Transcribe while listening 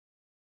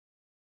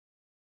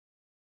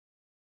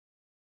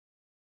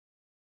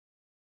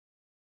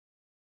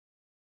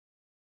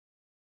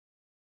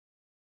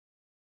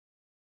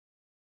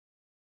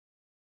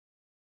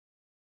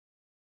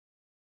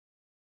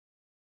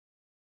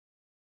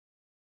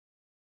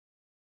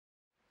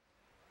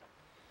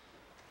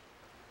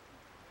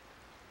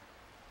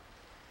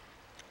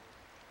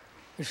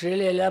It's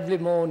really a lovely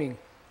morning.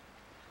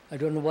 I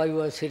don't know why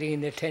you are sitting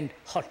in a tent,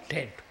 hot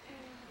tent.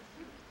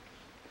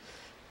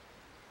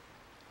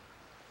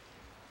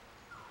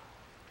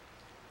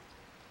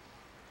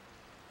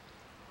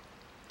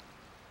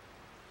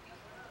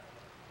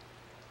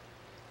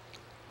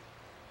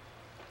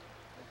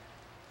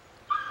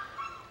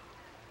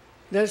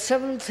 There are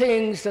several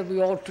things that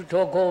we ought to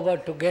talk over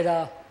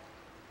together.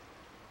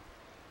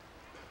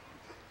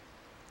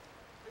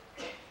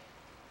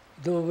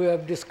 Though we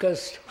have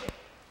discussed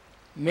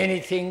many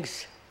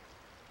things,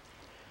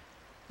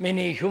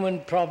 many human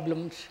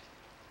problems,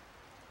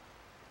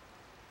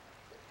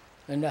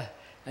 and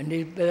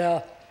it's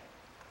better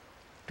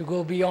to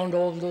go beyond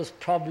all those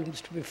problems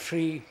to be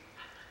free.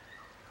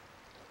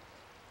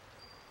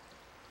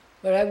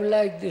 But I would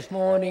like this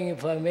morning,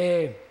 if I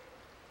may,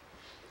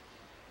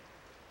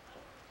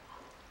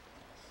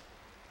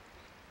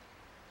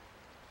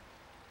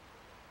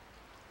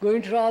 go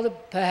into rather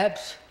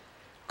perhaps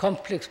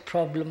complex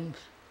problems,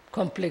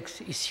 complex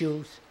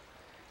issues.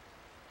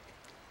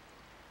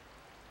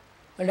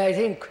 And I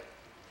think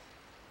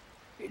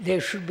they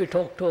should be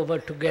talked over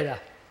together.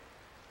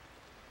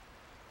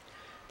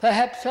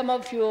 Perhaps some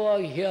of you are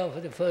here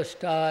for the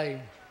first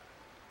time.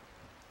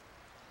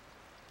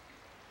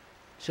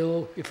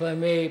 So, if I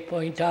may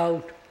point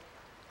out,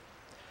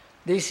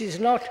 this is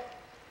not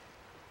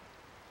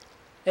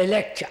a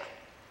lecture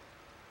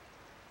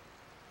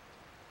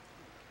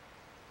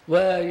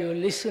where you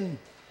listen,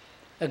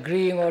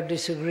 agreeing or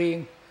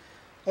disagreeing,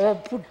 or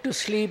put to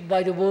sleep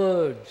by the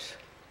words,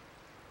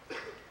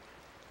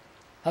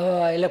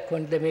 however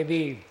eloquent they may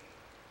be.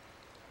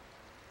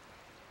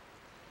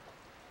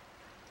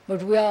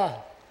 But we are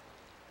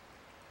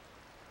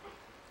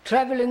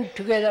traveling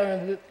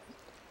together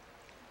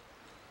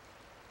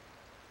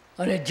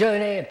on a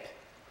journey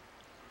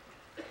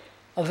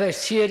of a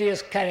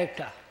serious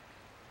character.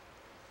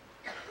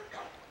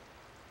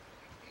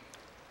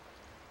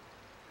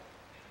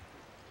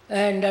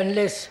 And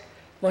unless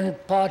one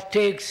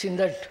partakes in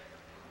that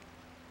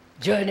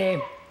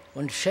journey,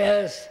 one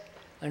shares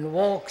and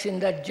walks in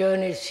that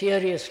journey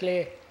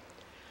seriously,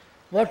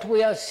 what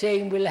we are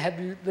saying will have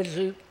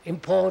little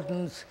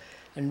importance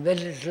and very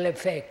little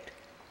effect.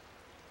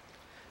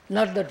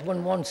 Not that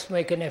one wants to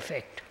make an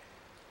effect.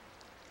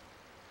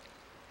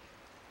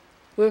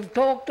 We've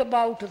talked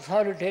about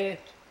authority,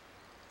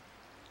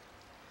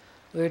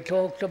 we've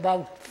talked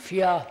about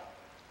fear,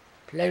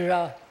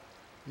 pleasure,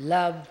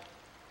 love,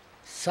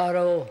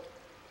 sorrow,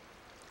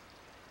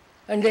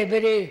 and a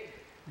very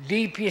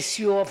deep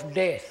issue of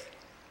death.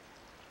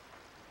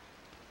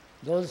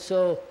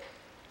 Also,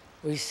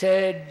 we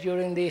said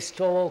during these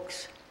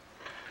talks,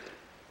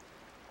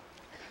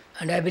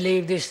 and I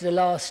believe this is the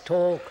last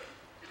talk,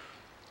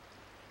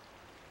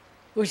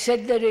 we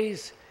said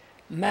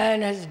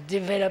man has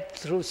developed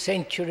through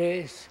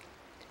centuries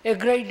a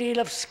great deal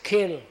of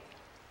skill.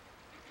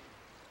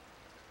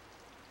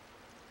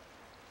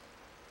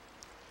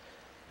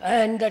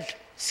 And that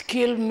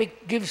skill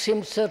gives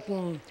him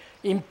certain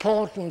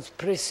importance,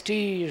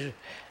 prestige,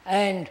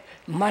 and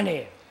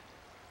money.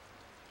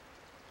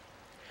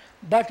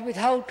 But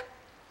without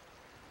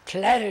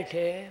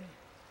clarity,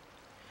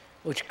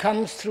 which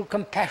comes through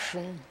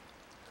compassion,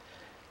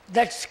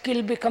 that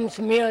skill becomes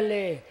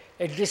merely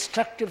a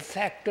destructive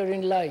factor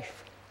in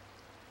life.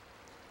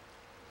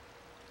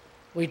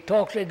 We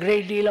talked a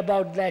great deal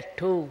about that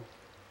too.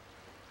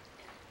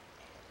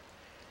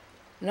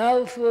 Now,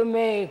 if we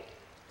may,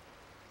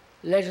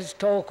 let us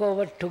talk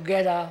over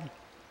together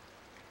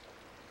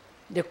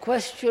the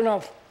question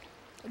of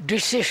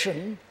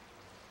decision,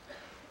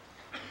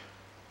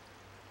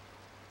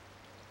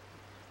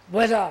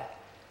 whether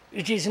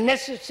it is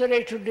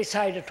necessary to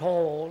decide at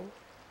all,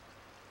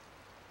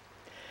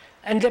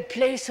 and the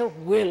place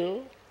of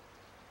will.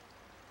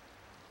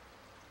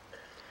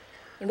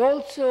 And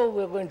also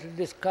we're going to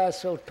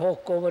discuss or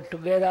talk over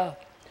together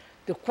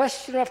the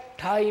question of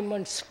time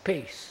and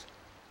space.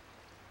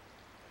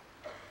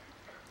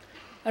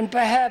 And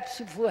perhaps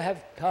if we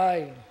have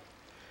time,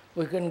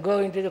 we can go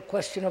into the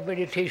question of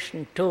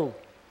meditation too.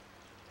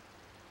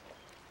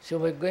 So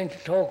we're going to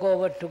talk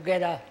over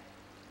together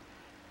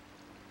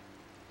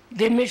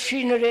the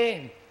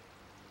machinery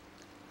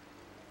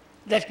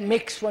that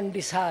makes one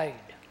decide.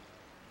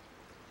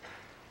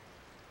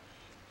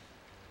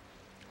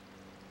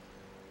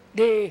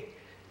 The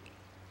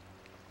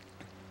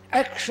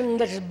action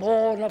that is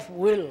born of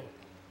will.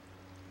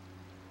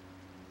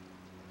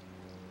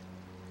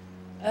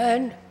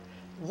 And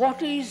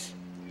what is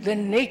the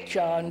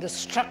nature and the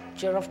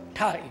structure of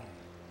time?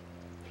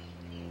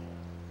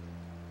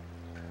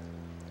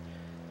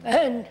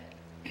 And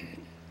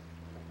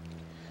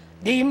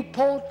the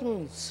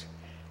importance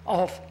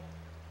of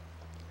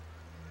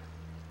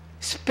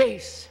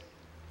space.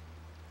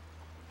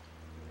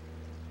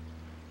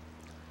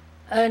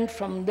 And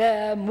from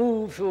there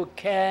move, if you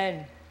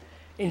can,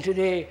 into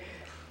the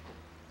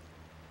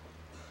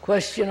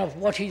question of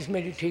what is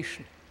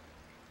meditation.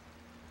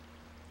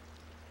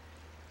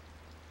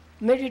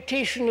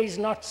 Meditation is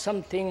not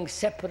something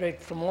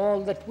separate from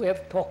all that we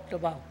have talked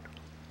about.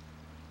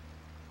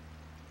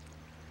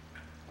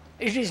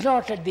 it is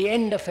not at the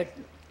end of it,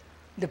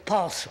 the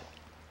parcel.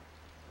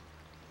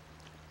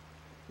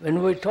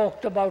 When we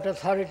talked about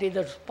authority,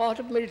 that's part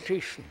of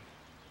meditation.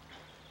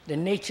 The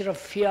nature of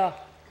fear,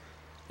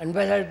 and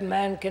whether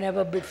man can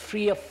ever be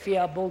free of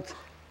fear, both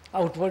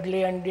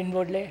outwardly and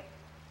inwardly.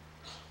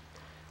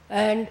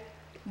 And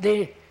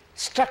the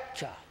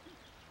structure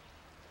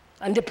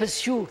and the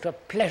pursuit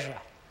of pleasure.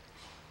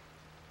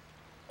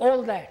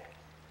 All that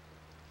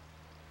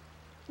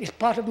is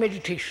part of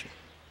meditation.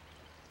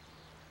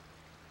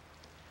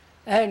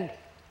 And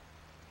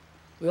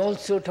we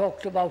also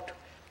talked about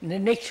the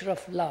nature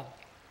of love.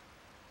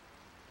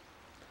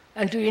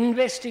 And to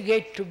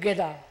investigate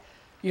together,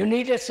 you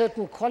need a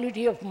certain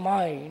quality of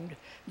mind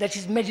that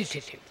is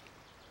meditative.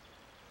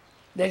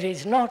 That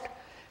is not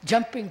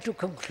jumping to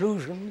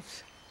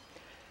conclusions,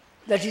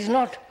 that is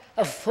not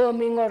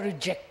affirming or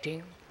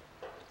rejecting,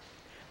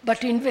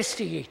 but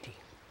investigating.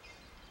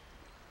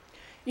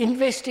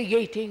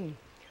 Investigating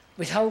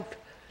without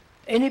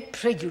any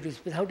prejudice,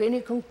 without any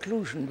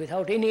conclusion,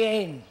 without any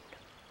end.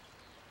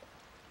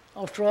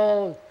 After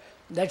all,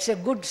 that's a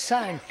good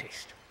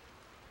scientist.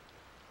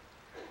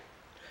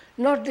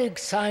 Not the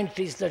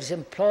scientist that's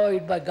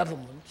employed by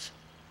governments,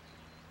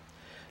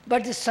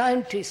 but the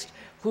scientist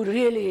who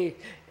really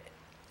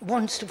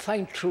wants to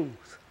find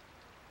truth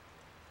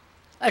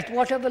at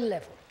whatever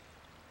level.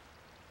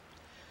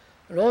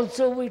 And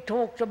also we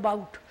talked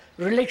about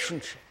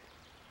relationship,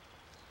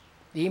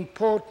 the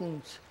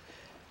importance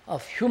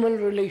of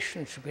human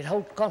relationship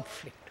without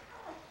conflict.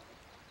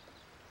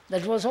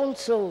 That was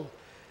also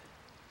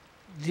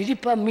the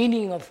deeper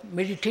meaning of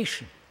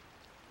meditation.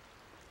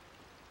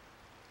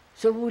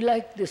 So we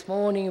like this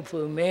morning, if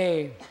we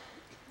may,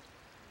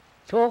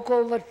 talk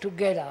over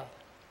together,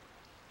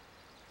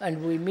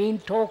 and we mean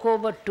talk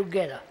over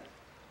together.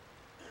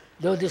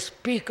 Though the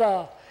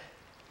speaker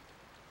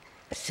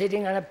is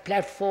sitting on a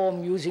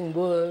platform using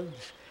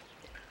words,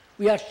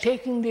 we are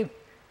taking the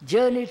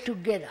journey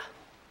together,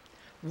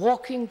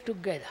 walking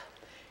together,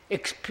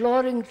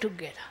 exploring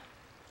together,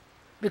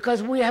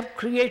 because we have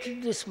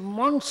created this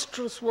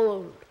monstrous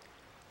world.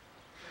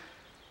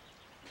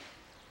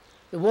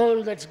 The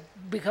world that's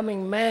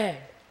becoming mad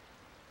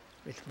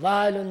with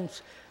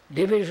violence,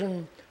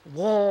 division,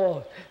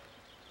 war,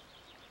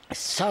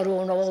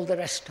 sorrow, and all the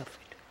rest of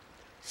it.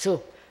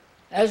 So,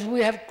 as we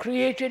have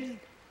created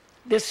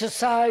the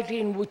society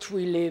in which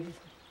we live,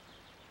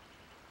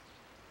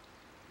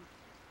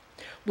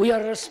 we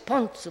are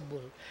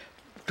responsible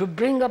to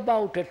bring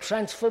about a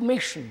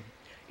transformation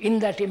in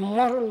that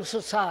immoral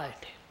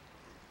society.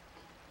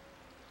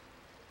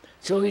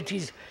 So it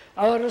is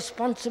our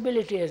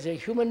responsibility as a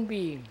human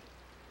being,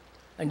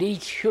 and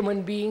each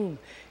human being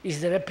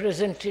is the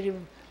representative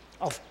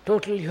of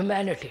total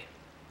humanity.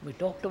 We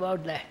talked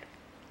about that.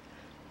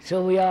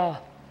 So we are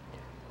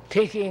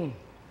taking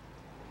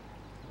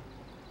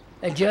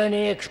a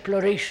journey,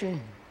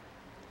 exploration,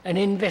 and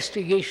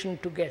investigation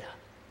together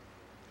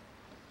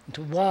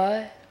into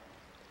why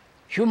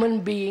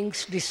human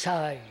beings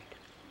decide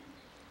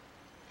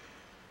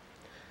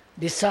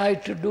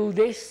to do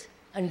this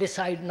and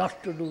decide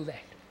not to do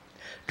that,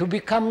 to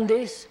become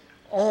this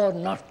or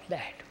not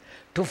that,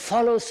 to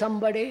follow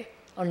somebody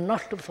or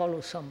not to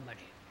follow somebody.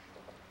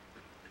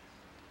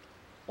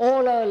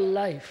 All our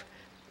life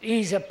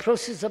is a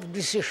process of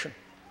decision.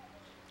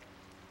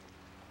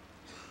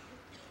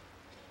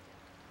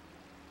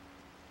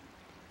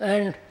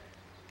 And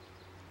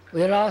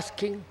we are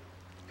asking,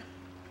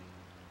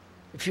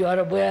 if you are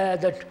aware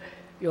that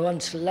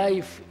one's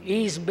life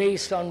is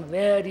based on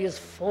various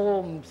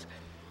forms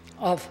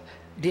of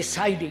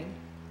deciding,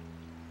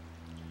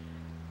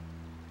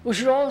 we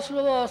should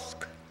also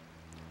ask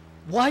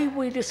why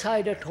we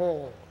decide at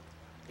all.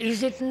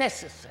 Is it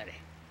necessary?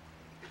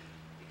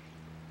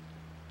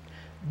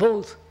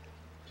 Both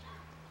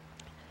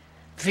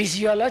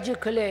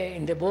physiologically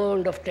in the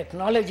world of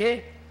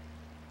technology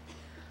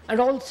and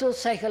also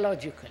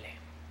psychologically,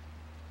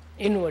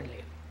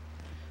 inwardly.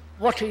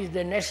 What is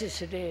the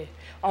necessity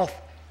of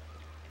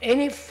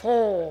any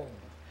form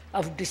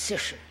of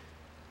decision?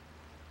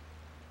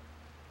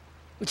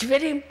 Which is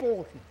very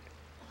important,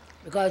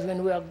 because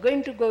when we are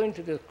going to go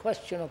into the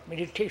question of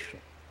meditation,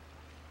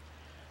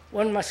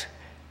 one must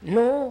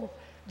know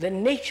the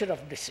nature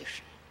of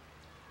decision.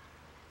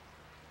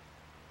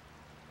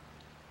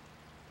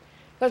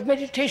 Because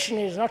meditation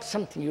is not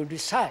something you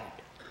decide.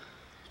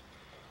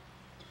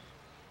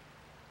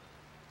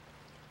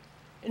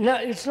 No,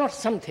 it's not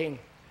something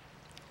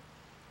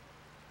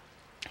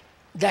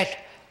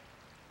that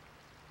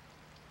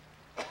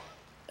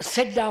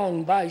set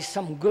down by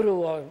some guru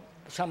or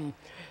some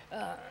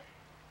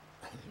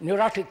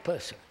neurotic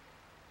person.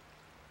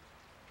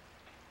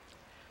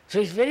 So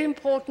it's very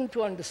important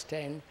to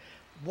understand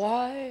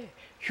why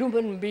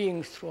human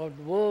beings throughout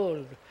the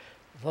world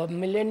for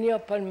millennia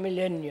upon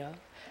millennia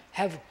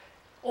have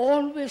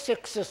always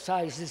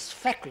exercised this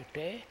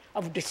faculty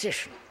of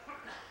decision.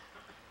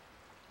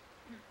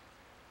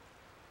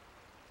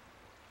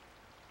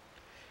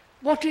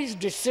 What is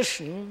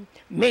decision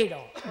made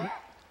of?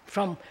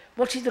 From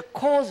what is the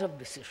cause of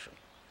decision?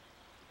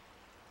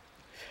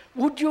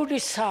 Would you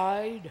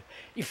decide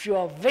if you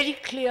are very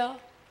clear?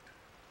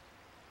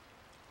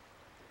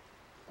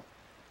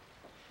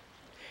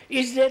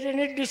 Is there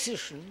any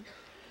decision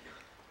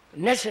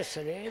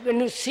necessary when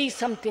you see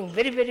something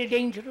very, very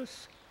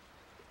dangerous?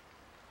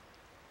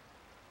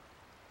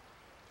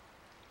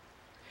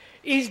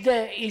 Is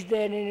there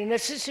any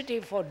necessity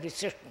for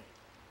decision?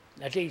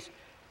 That is,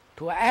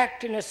 to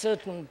act in a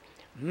certain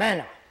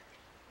manner,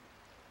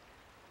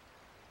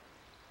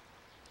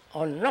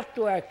 or not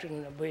to act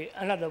in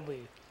another way?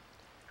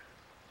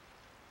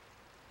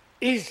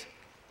 Is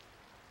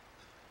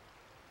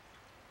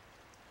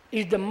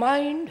the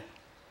mind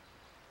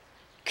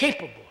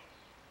capable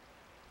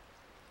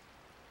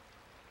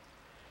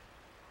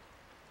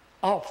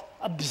of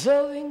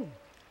observing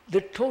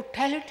the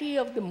totality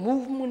of the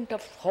movement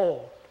of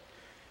thought,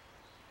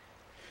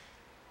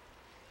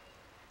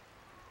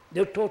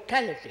 the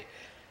totality,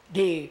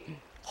 the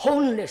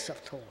wholeness of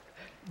thought,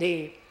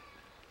 the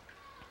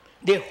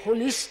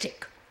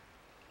holistic?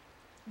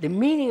 The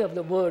meaning of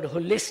the word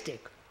holistic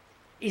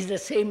is the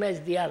same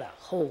as the other,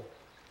 whole.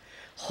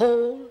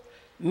 Whole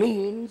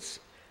means,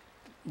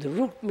 the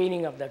root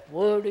meaning of that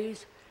word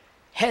is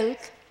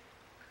health,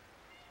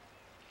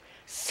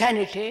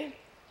 sanity,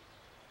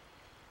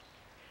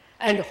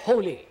 and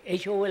holy,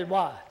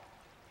 H-O-L-Y.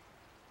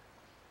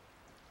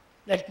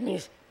 That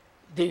means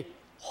the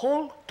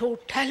whole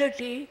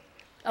totality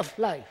of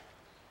life,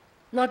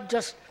 not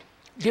just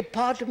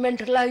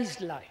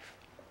departmentalized life.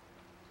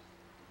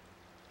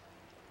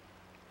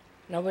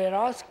 Now we are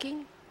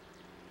asking,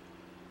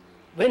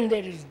 when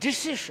there is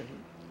decision,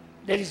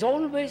 there is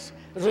always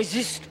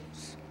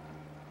resistance,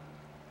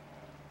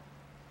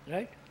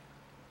 right?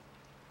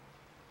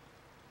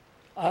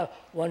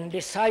 One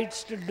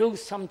decides to do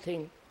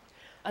something,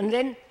 and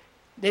then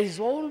there is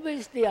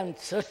always the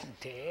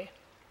uncertainty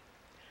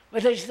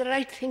whether it's the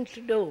right thing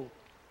to do.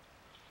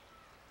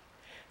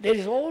 There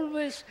is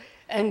always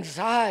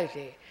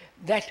anxiety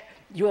that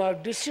your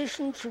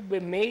decision should be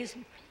made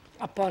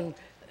upon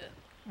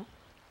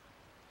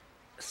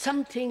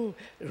something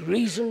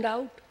reasoned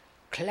out,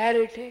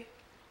 clarity,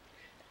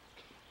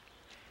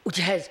 which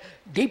has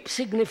deep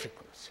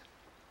significance.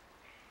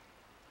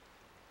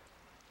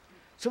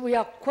 So we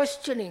are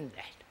questioning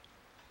that.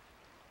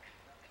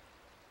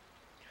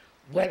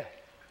 Well,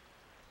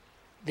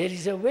 there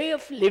is a way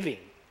of living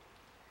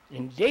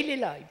in daily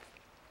life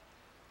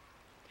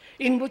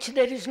in which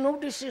there is no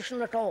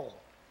decision at all.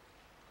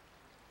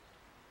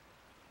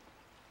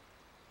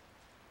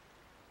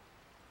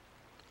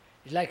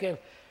 It's like a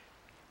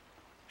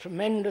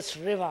tremendous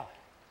river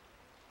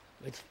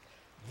with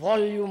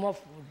volume of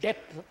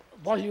depth,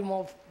 volume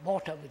of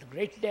water with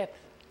great depth.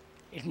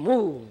 It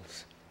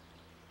moves.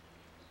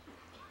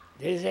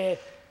 There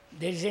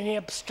is any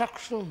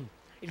obstruction,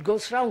 it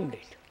goes round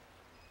it.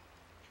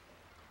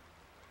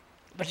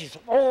 But it's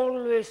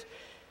always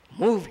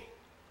moving.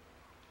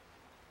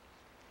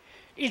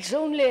 It's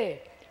only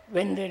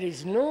when there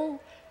is no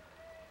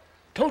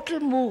total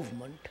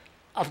movement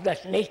of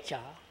that nature,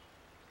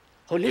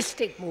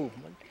 holistic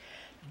movement,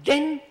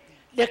 then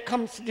there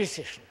comes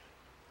decision.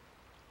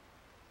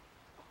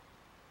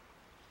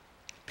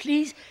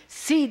 Please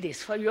see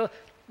this for your,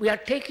 we are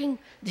taking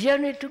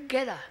journey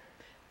together.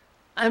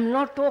 I'm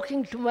not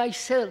talking to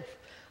myself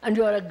and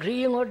you are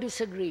agreeing or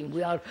disagreeing.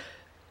 We are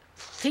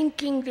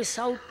thinking this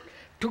out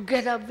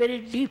together very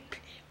deeply.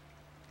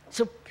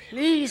 So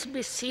please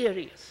be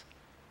serious.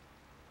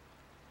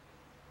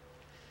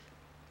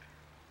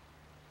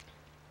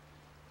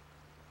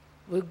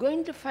 We're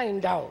going to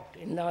find out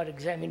in our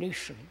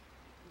examination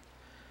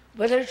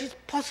whether it is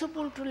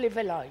possible to live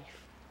a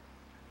life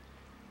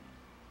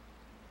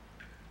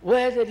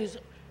where there is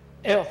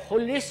a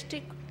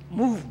holistic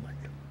movement,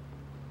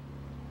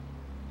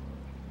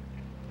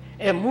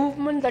 a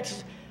movement that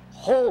is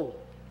whole,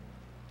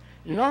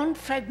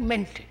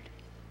 non-fragmented.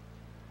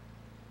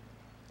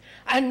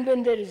 And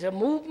when there is a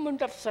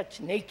movement of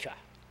such nature,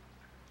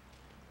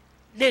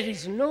 there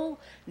is no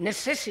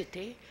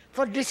necessity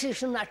for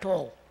decision at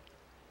all.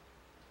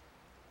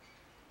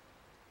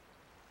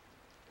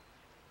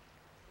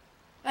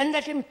 And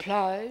that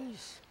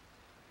implies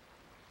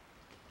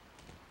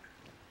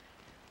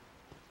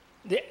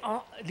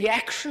the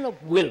action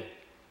of will.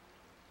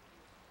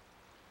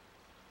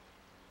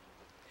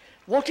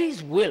 What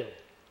is will?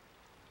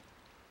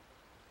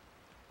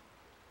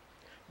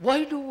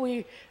 Why do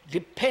we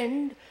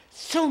depend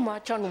so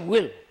much on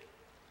will?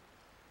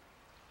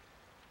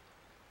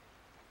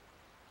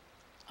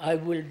 I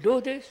will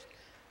do this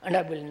and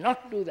I will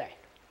not do that.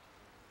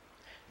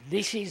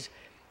 This is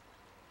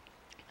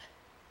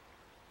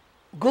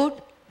good,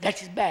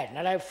 that is bad,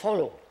 and I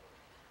follow.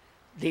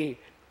 The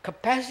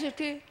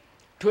capacity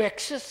to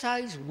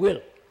exercise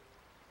will.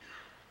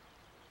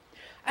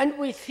 And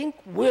we think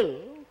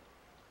will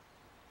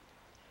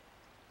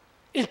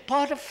is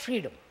part of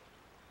freedom.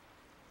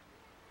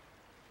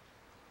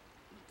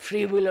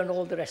 Free will and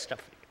all the rest of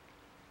it.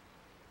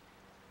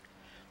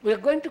 We are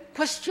going to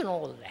question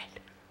all that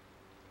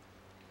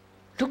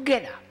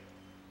together.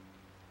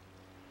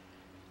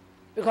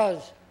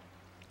 Because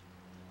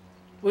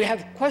We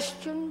have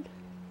questioned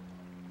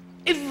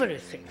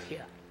everything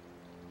here,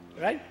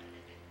 right?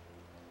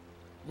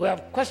 We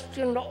have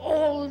questioned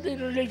all the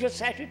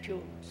religious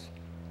attitudes.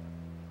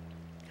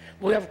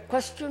 We have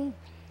questioned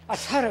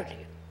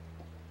authority.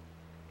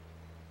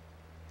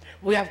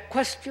 We have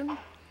questioned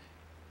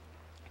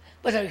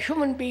whether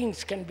human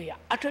beings can be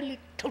utterly,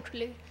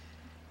 totally,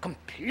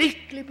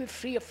 completely be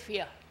free of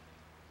fear.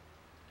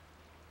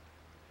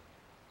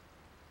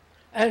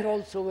 And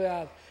also we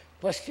have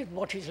questioned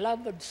what is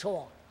love and so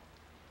on.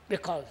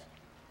 Because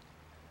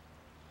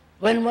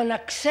when one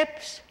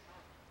accepts,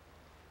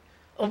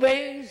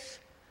 obeys,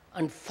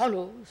 and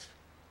follows,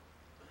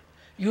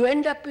 you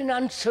end up in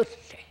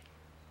uncertainty.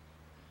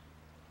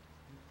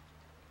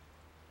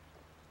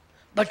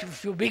 But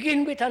if you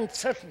begin with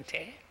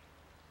uncertainty,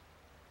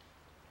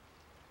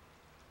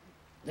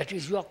 that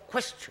is, you are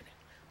questioning,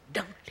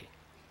 doubting,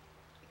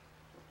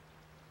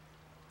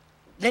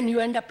 then you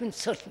end up in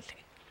certainty.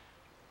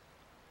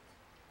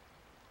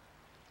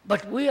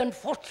 But we,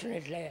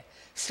 unfortunately,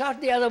 start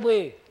the other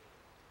way.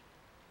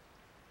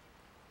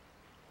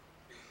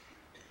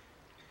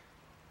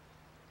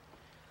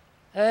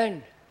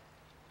 And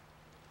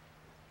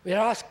we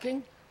are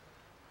asking,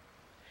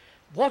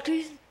 what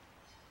is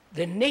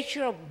the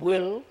nature of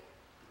will,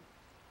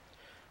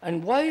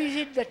 and why is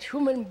it that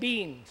human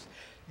beings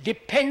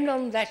depend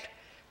on that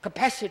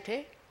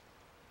capacity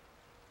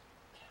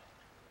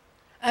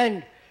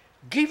and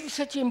give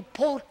such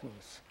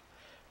importance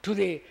to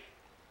the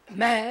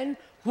man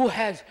who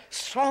has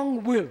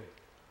strong will?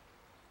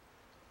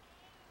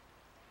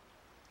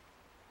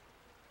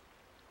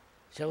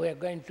 So we are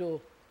going to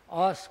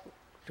ask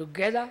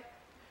together,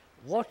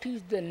 what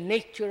is the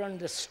nature and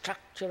the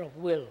structure of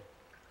will?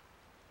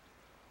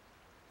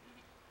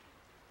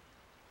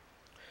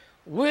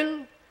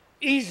 Will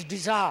is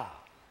desire,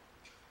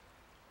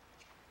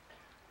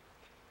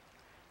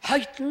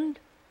 heightened,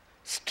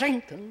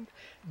 strengthened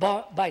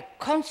by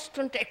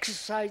constant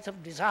exercise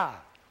of desire.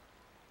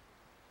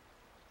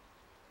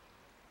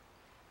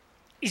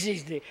 It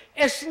is the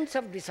essence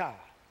of desire,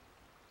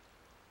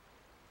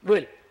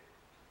 will.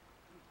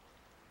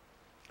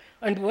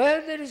 And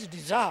where there is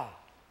desire,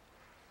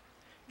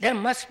 there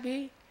must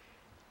be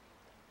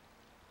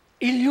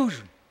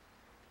illusion.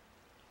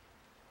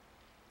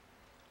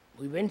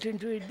 We went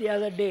into it the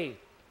other day.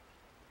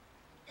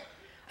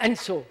 And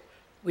so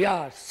we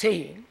are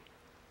saying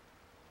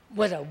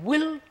whether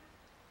will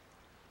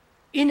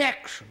in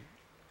action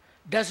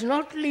does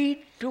not lead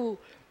to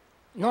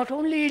not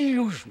only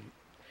illusion,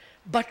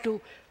 but to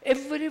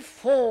every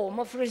form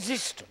of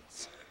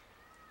resistance,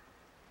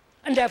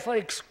 and therefore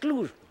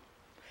exclusion,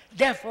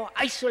 therefore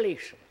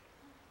isolation.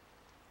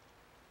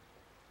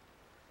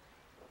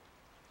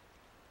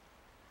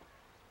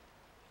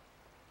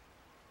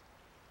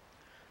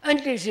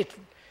 And is it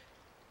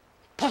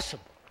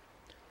possible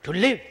to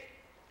live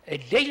a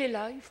daily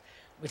life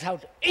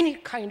without any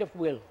kind of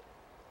will?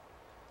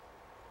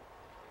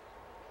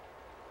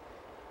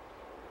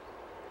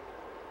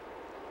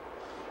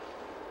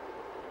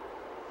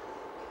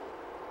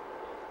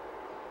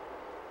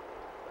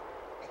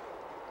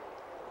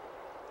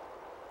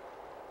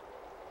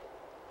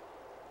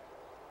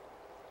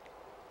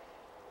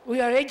 We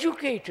are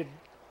educated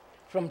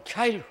from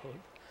childhood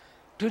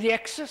to the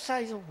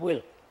exercise of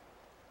will.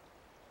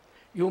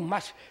 You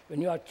must,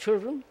 when you are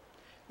children,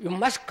 you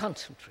must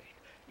concentrate,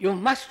 you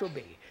must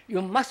obey,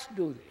 you must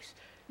do this,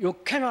 you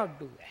cannot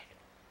do that.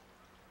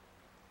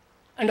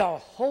 And our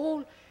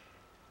whole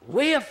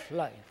way of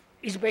life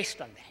is based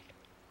on that.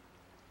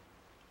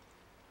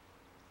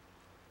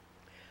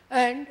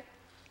 And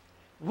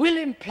will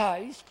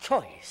implies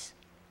choice,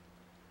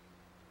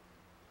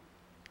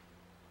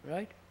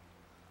 right?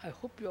 I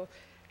hope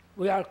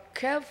we are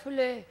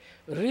carefully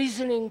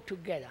reasoning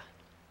together,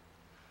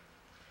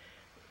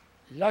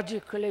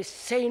 logically,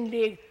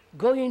 sanely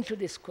go into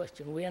this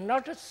question. We are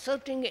not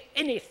asserting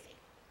anything.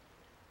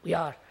 We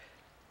are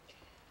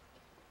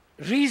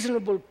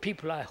reasonable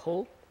people, I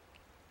hope,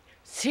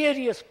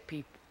 serious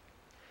people.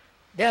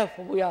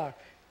 Therefore, we are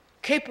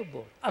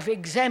capable of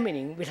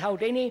examining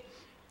without any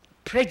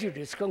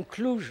prejudice,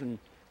 conclusion,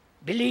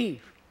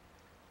 belief.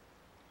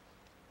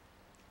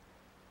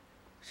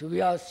 So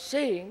we are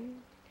saying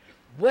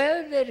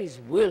where there is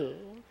will,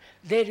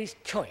 there is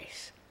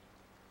choice,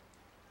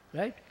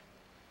 right?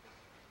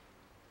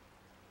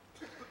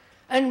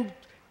 And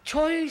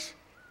choice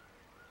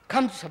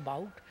comes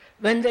about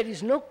when there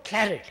is no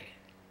clarity,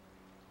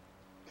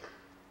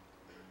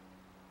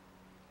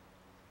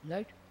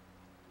 right?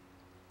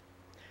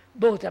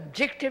 Both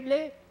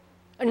objectively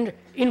and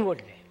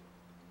inwardly.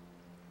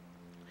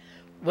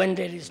 When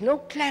there is no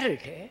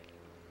clarity,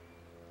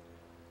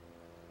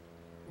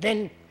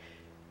 then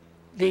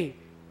the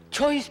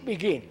choice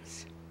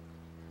begins,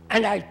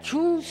 and I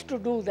choose to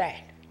do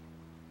that,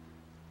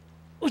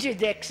 which is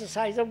the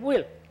exercise of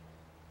will,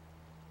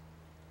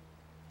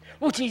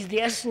 which is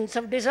the essence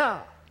of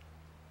desire.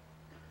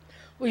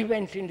 We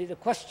went into the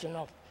question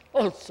of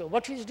also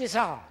what is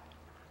desire.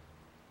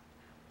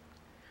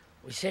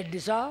 We said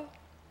desire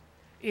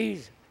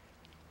is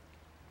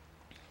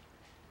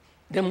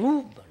the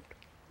movement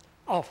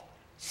of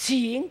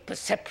seeing,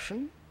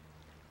 perception,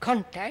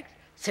 contact,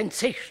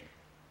 sensation.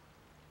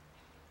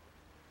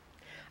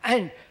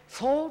 And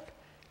thought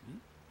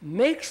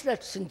makes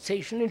that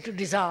sensation into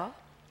desire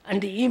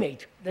and the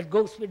image that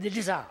goes with the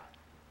desire.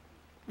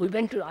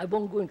 I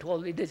won't go into all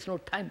this, there's no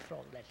time for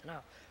all that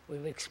now.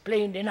 We've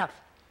explained enough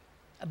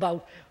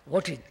about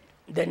what is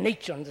the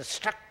nature and the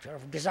structure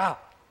of desire.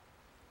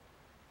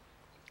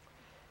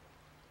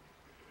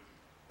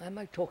 Am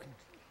I talking?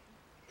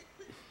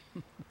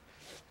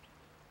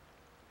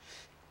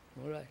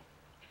 All right.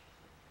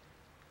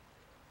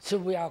 So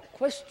we are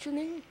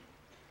questioning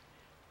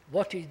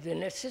what is the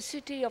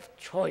necessity of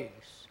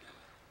choice.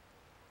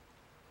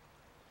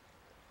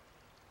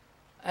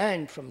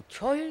 And from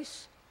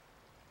choice,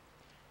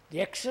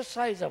 the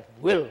exercise of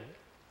will,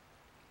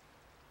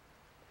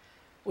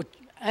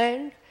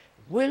 and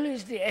will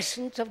is the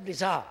essence of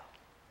desire.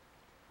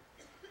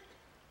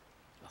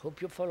 I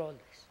hope you follow all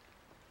this.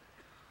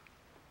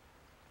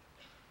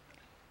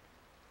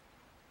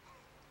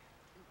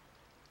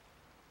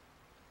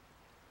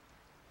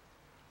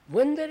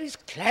 When there is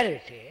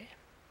clarity,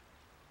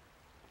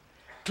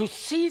 to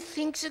see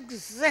things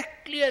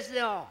exactly as they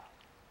are,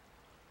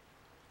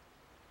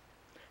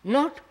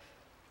 not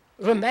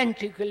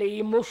romantically,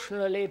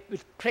 emotionally,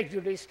 with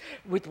prejudice,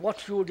 with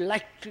what you would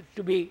like it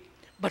to be,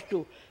 but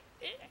to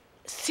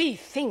see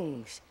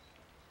things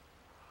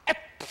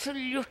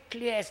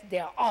absolutely as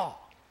they are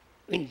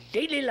in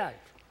daily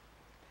life,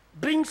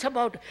 brings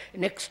about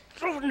an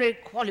extraordinary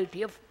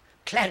quality of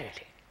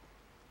clarity.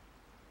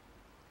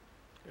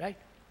 Right?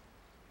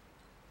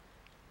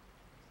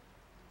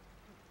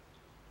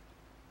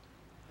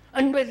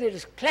 And where there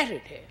is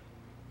clarity,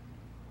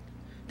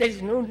 there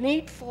is no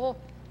need for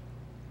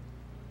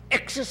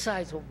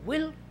exercise of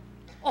will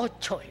or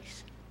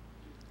choice.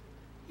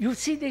 You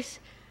see this?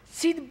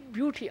 See the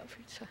beauty of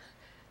it, sir.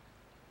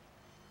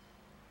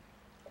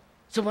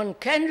 So one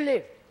can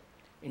live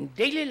in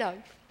daily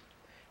life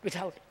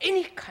without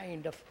any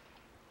kind of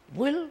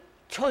will,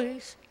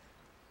 choice,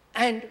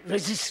 and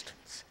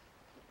resistance.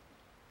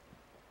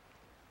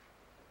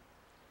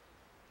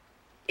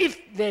 If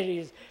there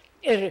is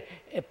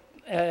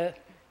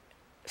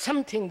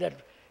something that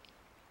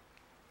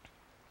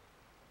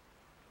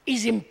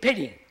is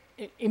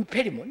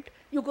impediment,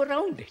 you go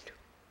around it,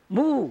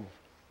 move,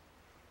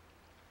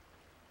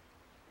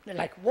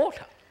 like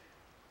water.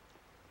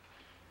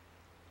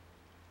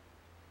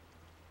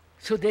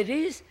 So there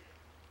is,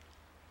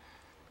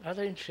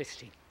 rather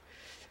interesting,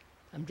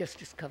 I'm just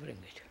discovering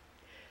it.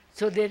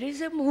 So there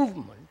is a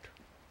movement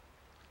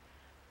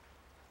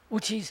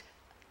which is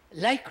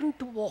likened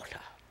to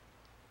water.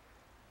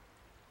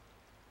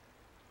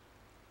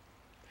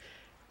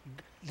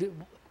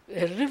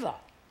 A river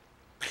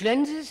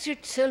cleanses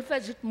itself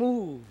as it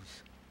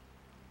moves.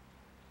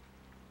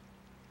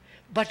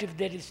 But if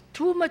there is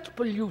too much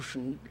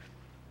pollution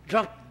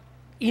dropped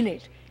in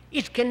it,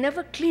 it can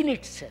never clean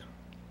itself.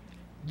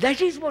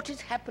 That is what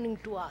is happening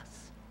to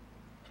us.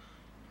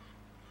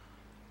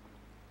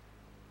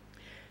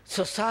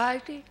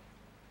 Society,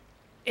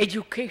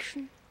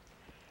 education,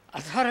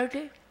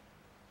 authority,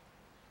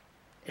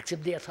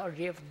 except the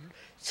authority of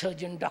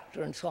surgeon,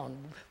 doctor, and so on.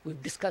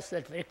 We've discussed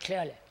that very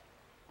clearly.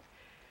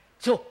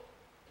 So,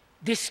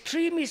 this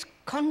stream is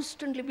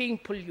constantly being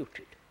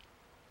polluted,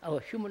 our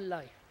human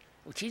life,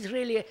 which is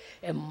really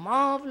a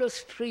marvelous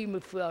stream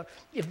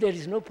if there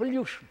is no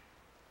pollution.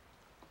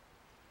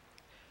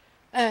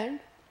 And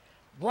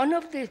one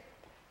of the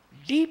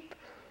deep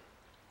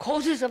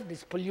causes of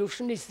this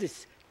pollution is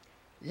this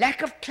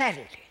lack of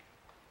clarity.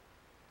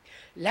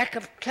 Lack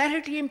of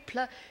clarity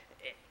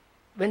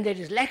when there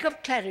is lack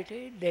of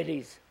clarity, there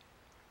is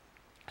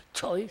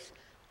choice,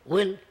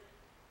 will,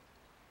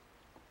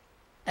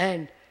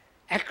 and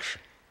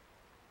action,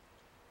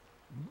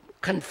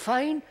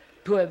 confined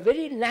to a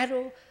very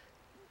narrow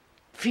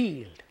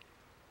field.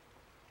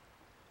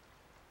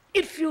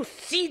 If you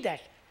see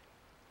that,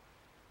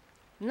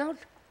 not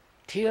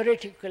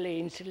theoretically,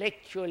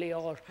 intellectually,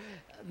 or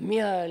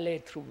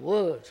merely through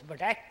words,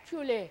 but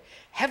actually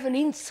have an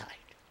insight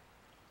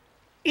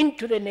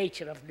into the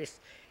nature of this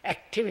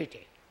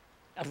activity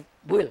of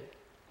will,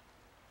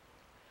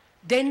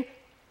 then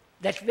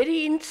that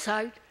very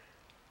insight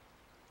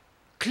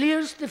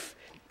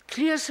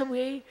clears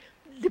away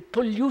the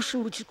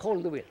pollution which is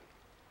called the will.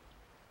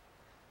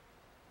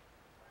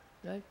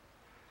 Right?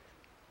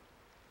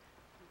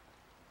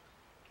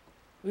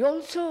 We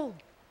also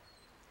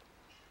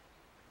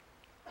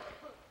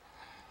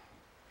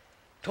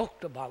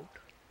talked about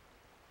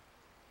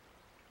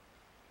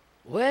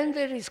when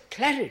there is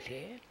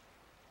clarity,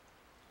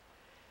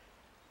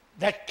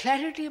 that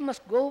clarity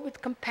must go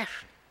with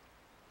compassion.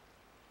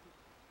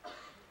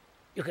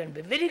 You can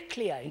be very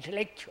clear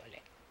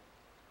intellectually,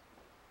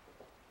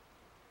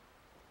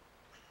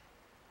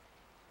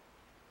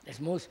 as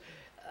most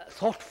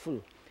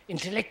thoughtful,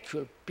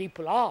 intellectual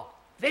people are,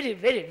 very,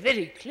 very,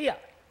 very clear.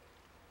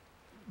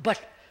 But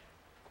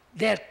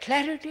their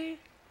clarity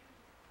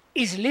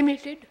is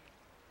limited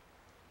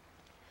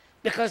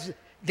because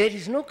there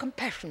is no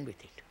compassion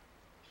with it.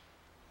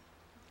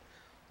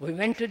 we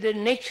went to the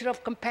nature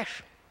of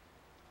compassion.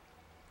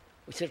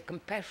 We said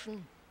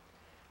compassion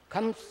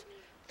comes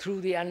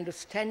through the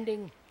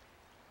understanding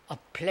of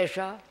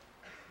pleasure.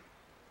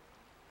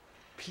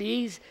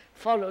 Please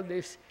follow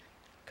this.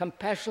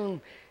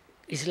 Compassion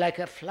is like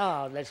a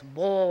flower that's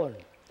born.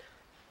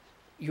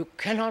 You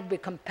cannot be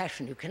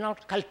compassionate, you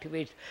cannot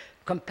cultivate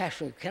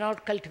compassion, you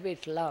cannot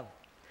cultivate love.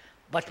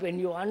 But when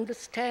you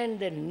understand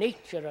the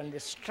nature and the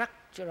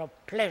structure of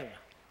pleasure,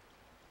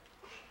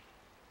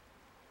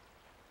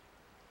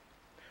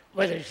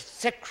 whether it's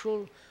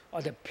sexual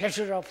or the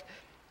pleasure of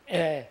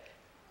a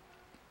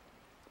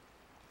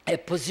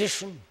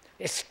position,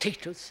 a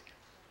status,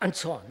 and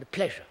so on, the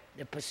pleasure,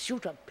 the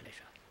pursuit of pleasure.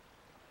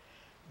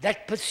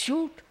 That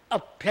pursuit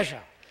of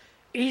pleasure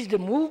is the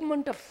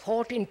movement of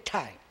thought in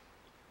time.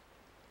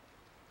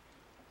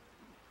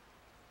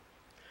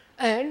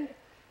 And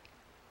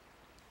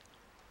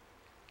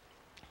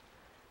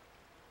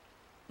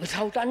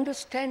without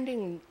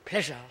understanding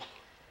pleasure,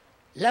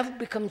 love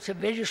becomes a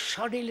very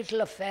shoddy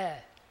little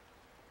affair.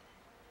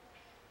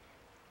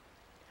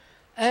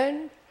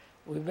 And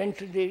we went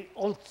to the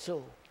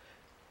also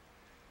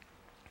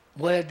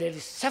where there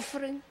is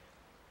suffering,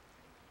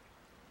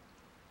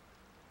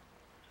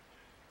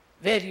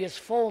 various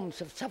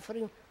forms of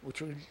suffering,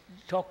 which we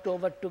talked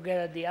over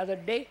together the other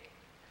day.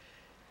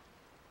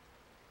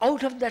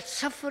 Out of that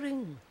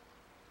suffering,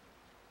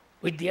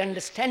 with the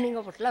understanding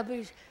of what love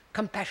is,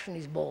 compassion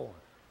is born.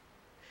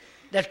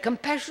 That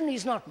compassion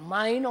is not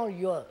mine or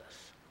yours.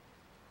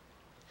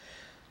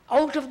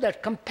 Out of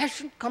that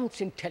compassion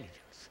comes intelligence.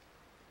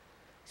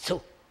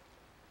 So,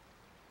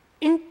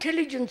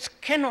 intelligence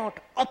cannot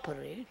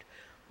operate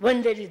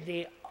when there is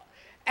the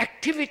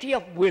activity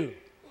of will.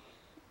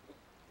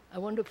 I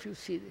wonder if you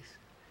see this.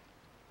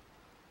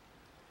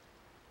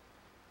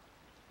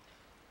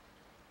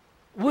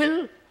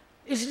 Will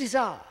is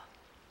desire.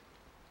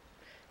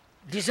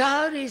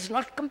 Desire is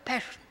not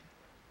compassion.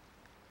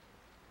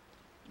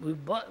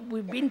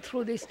 We've been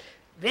through this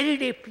very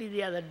deeply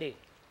the other day.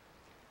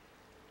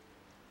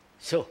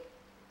 So,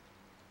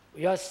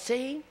 we are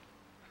saying,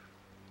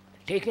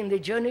 taking the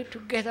journey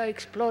together,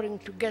 exploring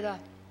together,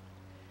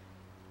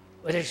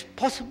 whether it's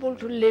possible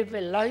to live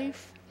a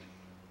life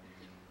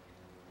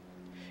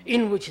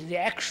in which the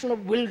action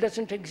of will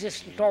doesn't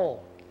exist at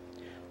all,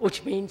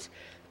 which means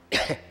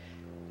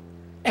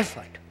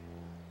effort.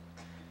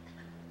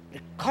 The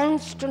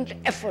constant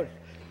effort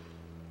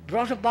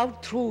brought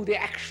about through the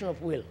action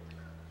of will.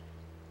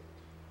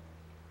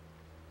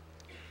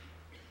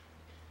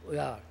 We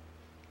are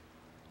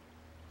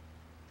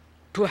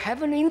to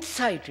have an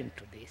insight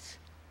into this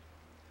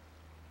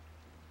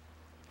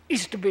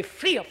is to be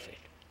free of it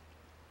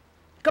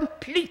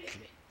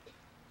completely.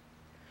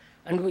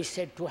 And we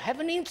said to have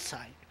an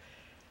insight,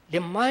 the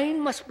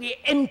mind must be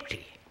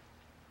empty.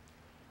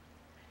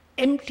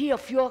 Empty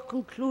of your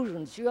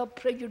conclusions, your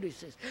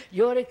prejudices,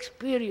 your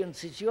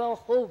experiences, your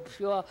hopes.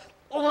 You are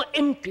all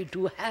empty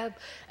to have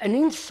an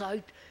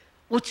insight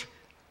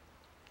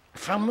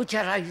from which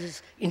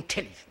arises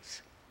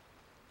intelligence.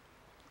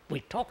 We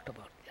talked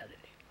about it the other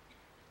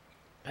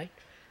day, right?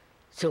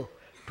 So,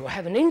 to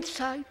have an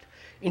insight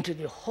into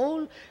the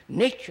whole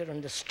nature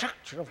and the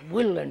structure of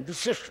will and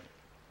decision,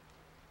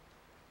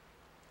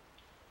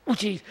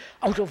 which is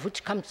out of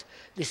which comes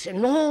this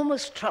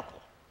enormous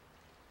struggle.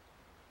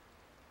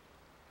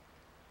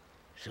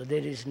 So there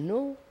is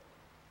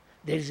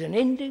an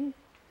ending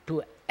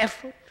to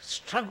effort,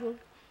 struggle,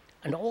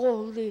 and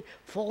all the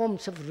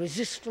forms of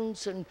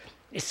resistance and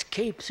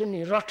escapes and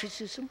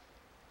eroticism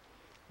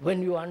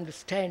when you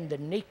understand the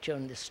nature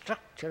and the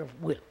structure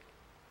of will,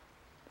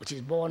 which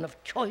is born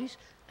of choice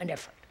and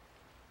effort.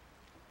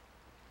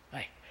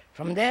 Right.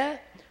 From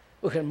there,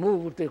 we can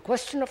move to the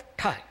question of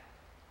time.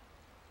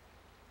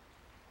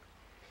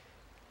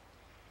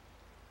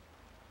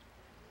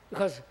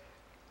 Because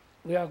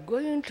we are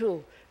going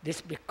to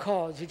this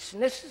because it's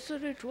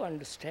necessary to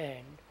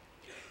understand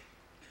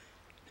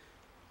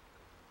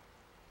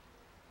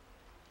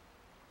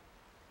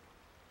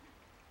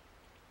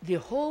the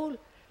whole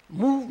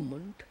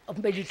movement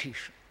of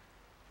meditation.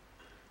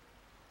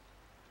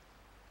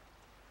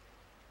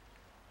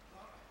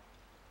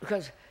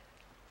 Because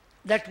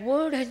that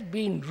word has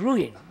been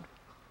ruined,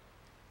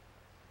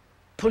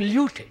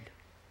 polluted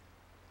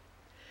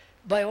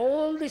by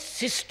all the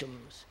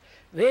systems,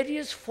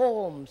 various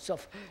forms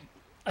of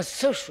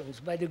assertions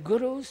by the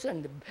gurus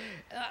and,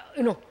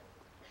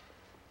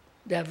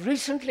 they have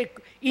recently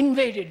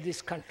invaded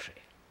this country,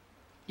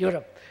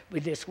 Europe,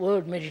 with this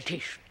word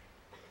meditation.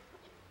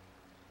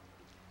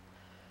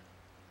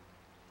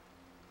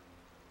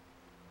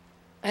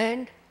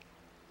 And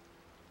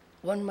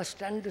one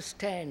must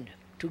understand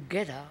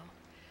together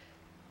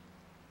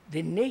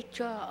the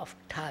nature of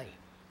time.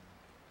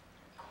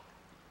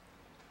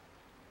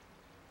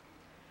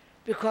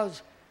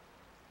 Because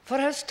for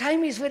us,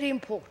 time is very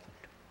important,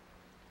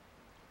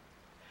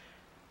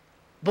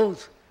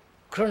 both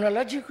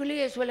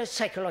chronologically as well as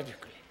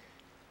psychologically.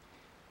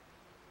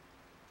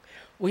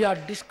 We are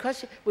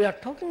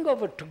talking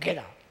over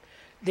together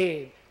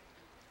the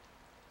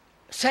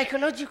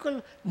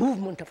psychological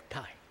movement of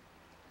time,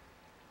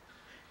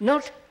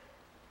 not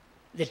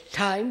the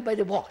time by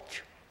the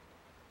watch.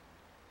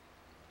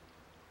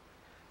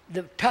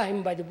 The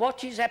time by the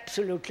watch is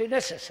absolutely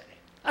necessary.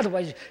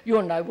 Otherwise, you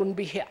and I wouldn't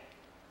be here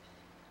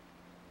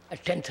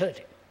at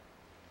 10:30.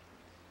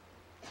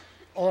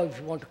 Or if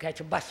you want to catch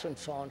a bus and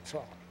so on and so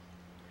on.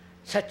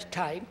 Such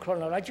time,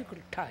 chronological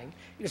time,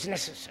 is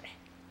necessary.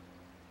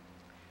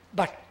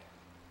 But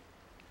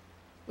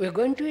we're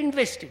going to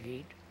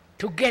investigate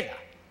together,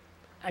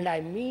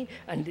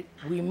 and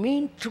we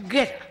mean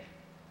together,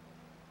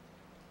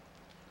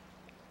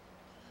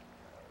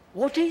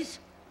 what is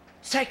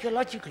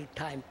psychological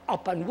time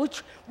upon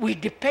which we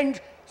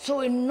depend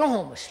so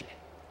enormously.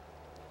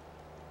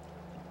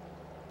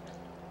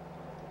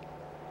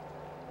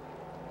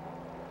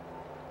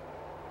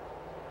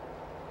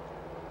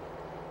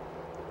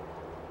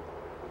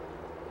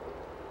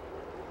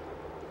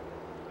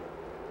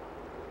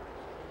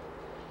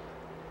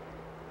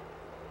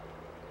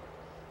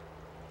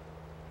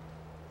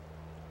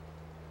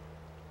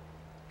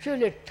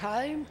 Surely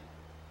time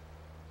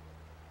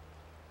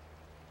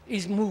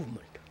is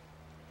movement.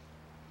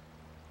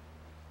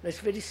 That's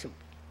very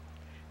simple.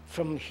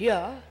 From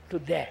here to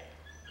there.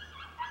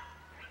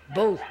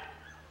 Both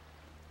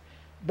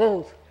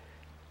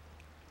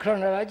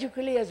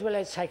chronologically as well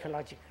as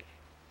psychologically.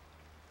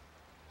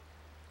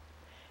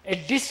 A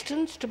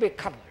distance to be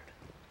covered.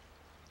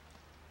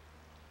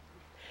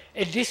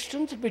 A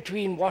distance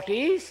between what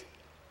is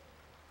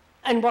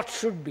and what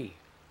should be.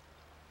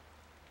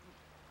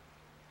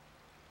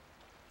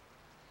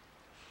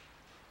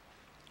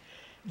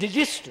 The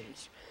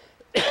distance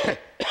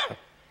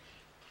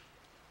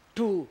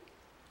to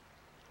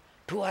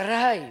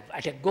arrive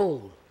at a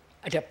goal,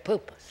 at a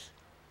purpose,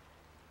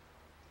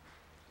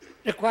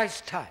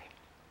 requires time.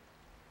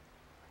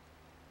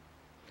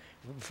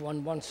 If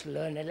one wants to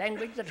learn a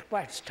language, that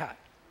requires time.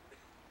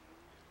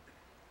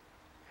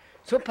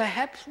 So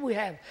perhaps we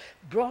have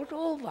brought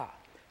over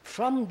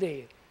from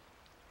the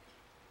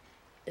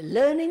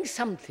learning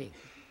something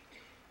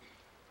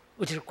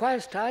which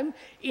requires time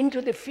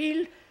into the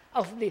field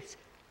of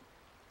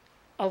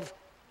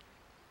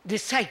the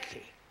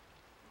psyche.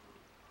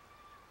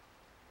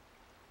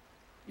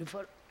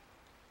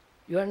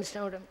 You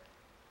understand what I'm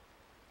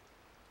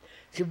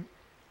saying? See,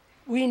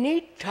 we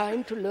need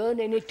time to learn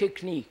any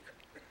technique,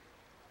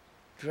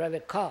 to drive a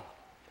car,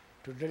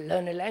 to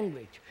learn a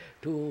language,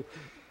 to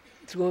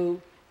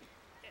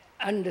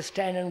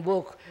understand and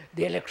work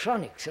the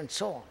electronics and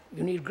so on.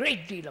 You need a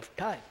great deal of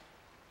time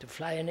to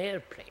fly an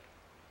airplane.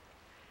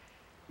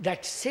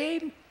 That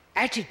same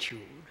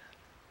attitude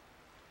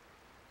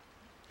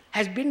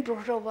has been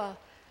brought over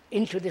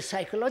into the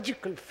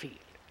psychological field.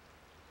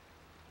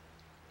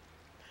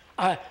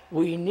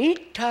 We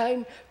need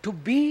time to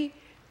be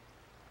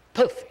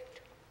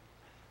perfect.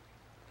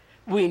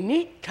 We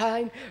need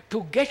time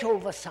to get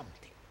over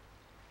something.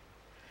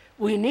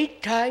 We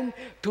need time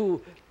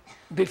to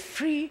be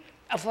free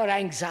of our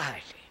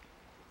anxiety,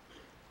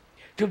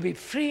 to be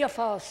free of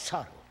our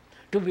sorrow,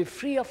 to be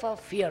free of our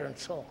fear and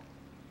so on.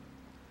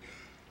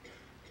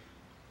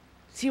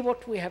 See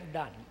what we have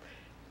done.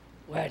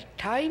 Where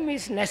time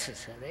is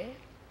necessary,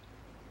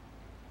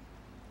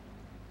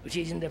 which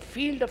is in the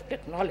field of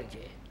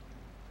technology,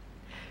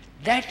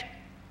 that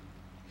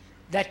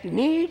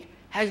need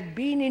has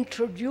been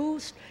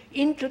introduced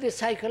into the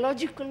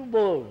psychological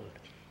world,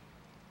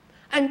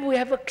 and we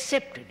have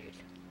accepted it.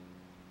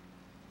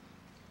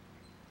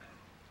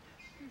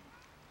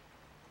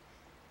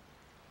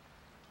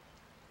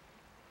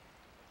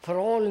 For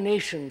all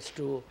nations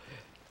to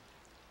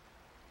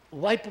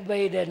wipe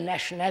away their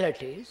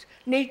nationalities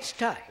needs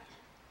time.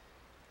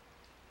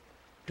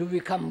 To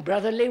become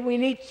brotherly, we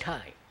need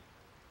time.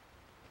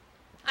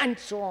 And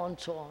so on,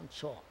 so on,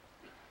 so on.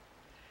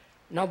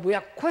 Now we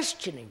are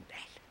questioning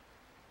that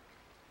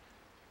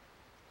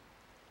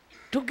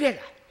together.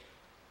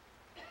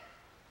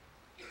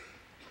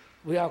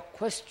 We are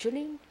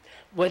questioning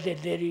whether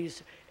there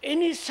is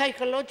any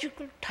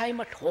psychological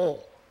time at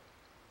all.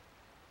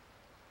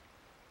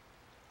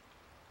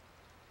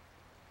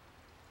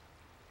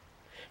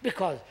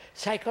 Because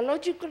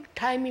psychological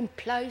time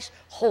implies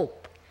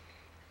hope.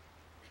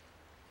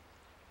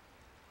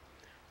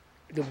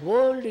 The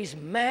world is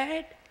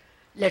mad.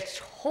 Let's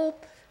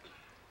hope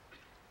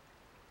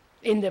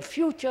in the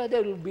future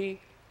there will be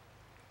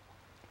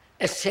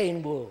a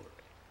sane world.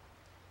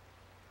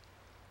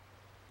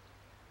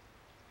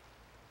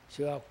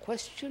 So we are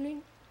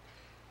questioning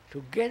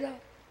together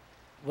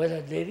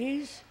whether there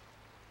is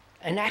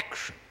an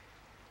action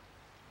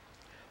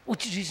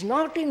which is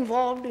not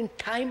involved in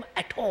time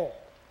at all.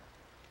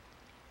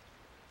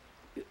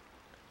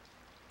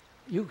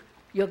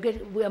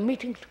 We are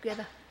meeting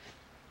together.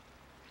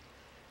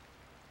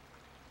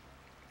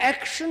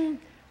 Action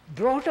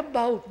brought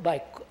about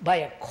by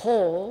a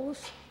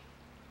cause,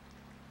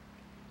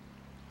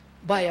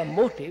 by a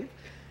motive,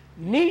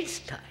 needs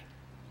time.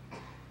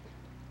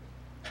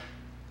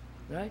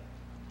 Right?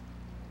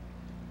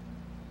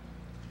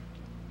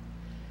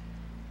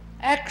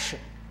 Action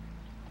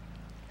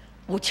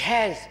which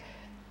has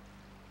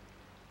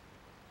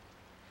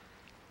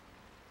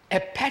a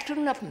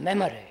pattern of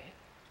memory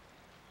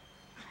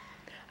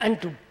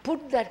and to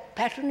put that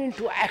pattern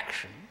into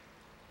action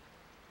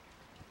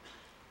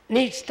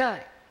needs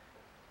time.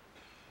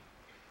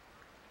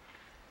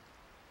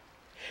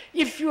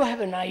 If you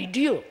have an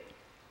ideal,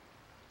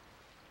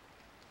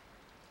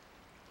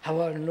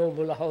 however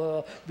noble,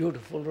 however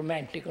beautiful,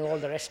 romantic, and all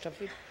the rest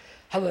of it,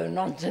 however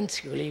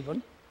nonsensical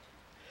even,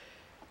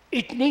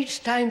 it needs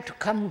time to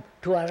come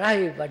to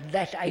arrive at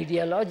that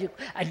idealistic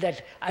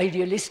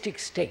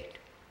state.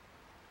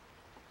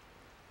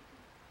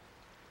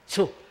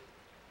 So,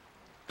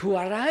 to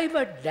arrive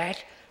at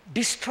that,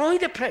 destroy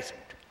the present.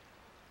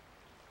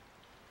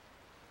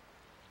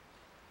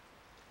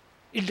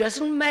 It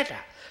doesn't matter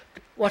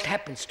what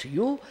happens to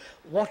you,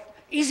 what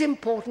is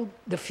important,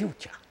 the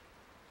future.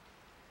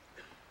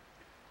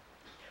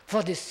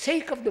 For the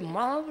sake of the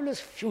marvelous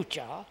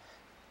future,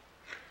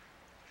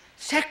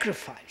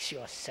 sacrifice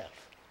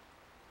yourself.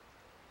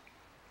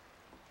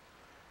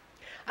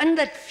 And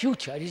that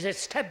future is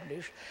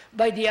established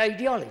by the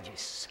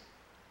ideologists.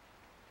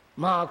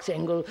 Marx,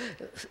 Engels,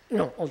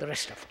 all the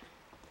rest of them.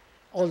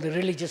 All the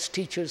religious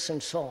teachers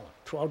and so on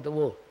throughout the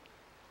world.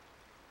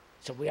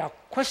 So we are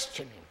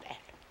questioning that.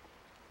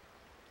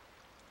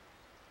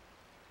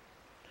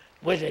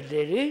 Whether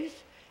there is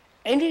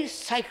any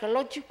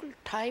psychological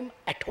time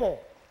at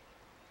all.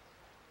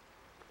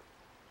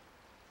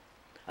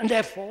 And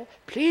therefore,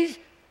 please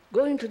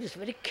go into this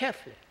very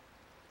carefully.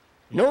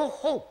 No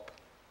hope.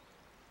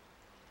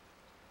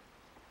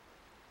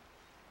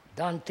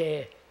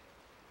 Dante,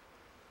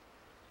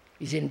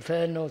 his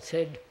Inferno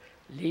said,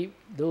 leave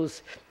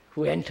those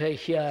who enter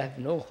here have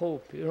no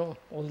hope,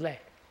 all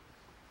that.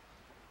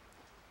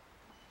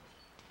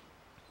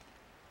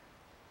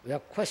 We are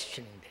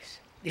questioning this.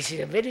 This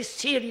is a very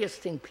serious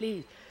thing,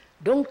 please.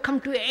 Don't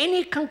come to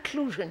any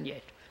conclusion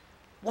yet.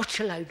 What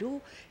shall I do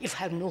if I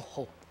have no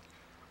hope?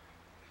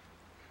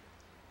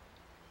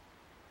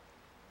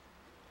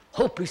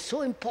 Hope is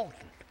so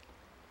important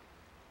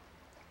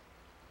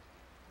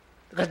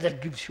because that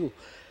gives you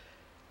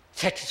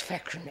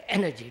satisfaction,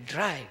 energy,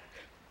 drive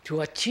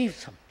to achieve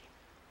something.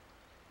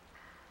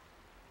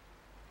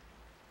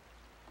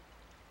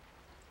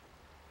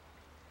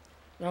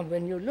 Now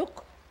when you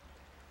look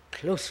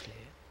closely,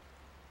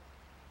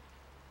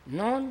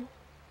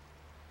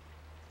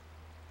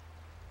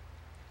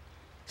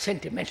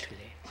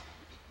 non-sentimentally,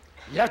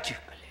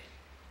 logically,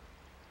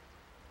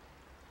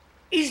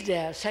 is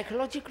there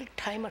psychological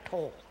time at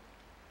all?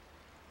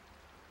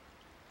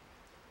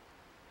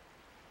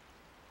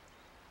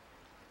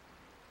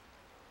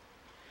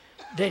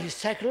 There is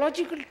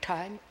psychological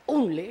time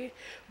only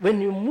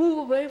when you move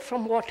away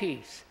from what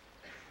is.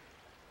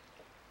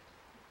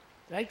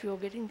 Right, you are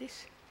getting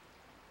this?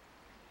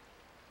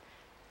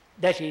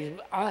 That is,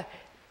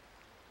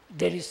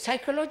 there is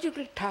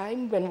psychological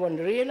time when one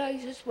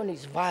realizes one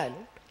is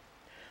violent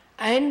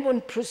and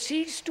one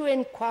proceeds to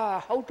inquire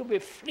how to be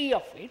free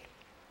of it.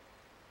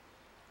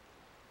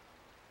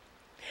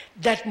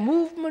 That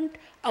movement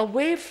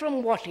away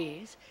from what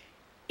is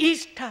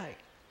time.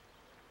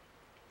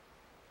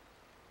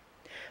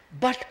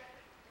 But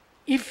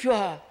if you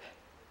are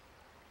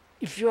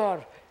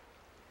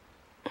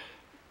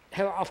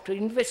after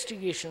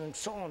investigation and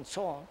so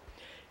on,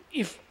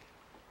 if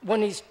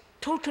one is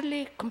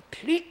totally,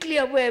 completely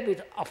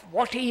aware of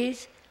what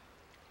is,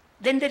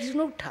 then there is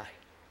no time.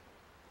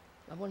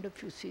 I wonder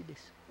if you see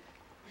this.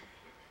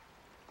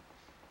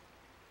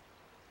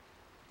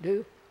 Do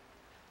you?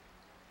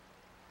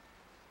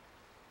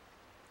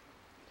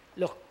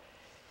 Look,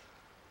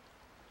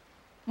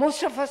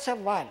 most of us are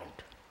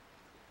violent.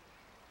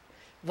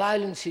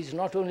 Violence is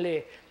not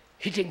only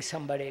hitting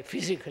somebody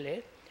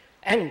physically,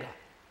 anger,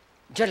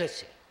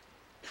 jealousy,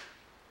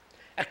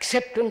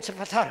 acceptance of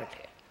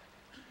authority,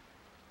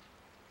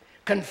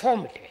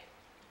 conformity,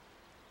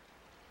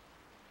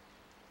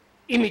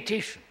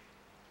 imitation,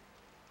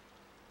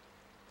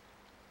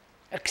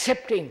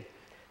 accepting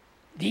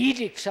the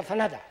edicts of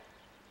another.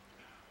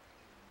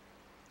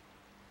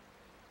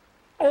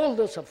 All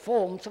those are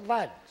forms of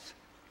violence.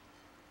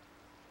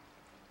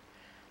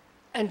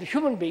 And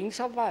human beings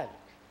are violent.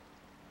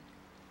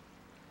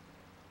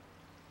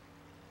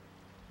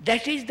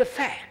 That is the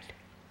fact.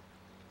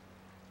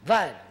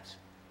 Violence.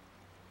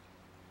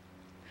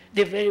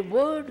 The very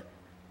word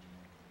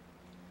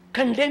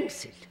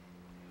condemns it.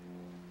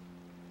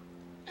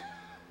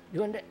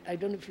 I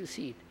don't know if you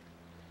see it.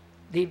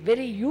 The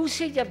very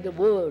usage of the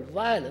word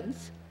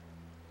violence,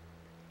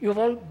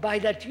 by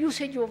that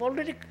usage you have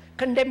already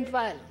condemned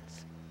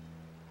violence.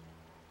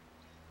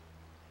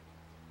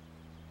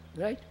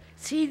 Right?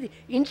 See the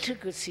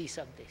intricacies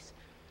of this.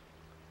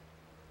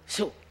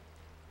 So,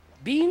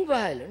 being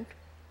violent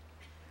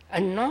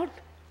and not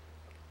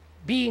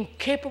being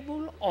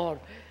capable or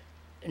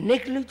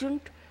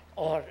negligent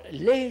or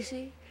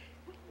lazy,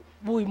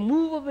 we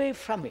move away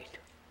from it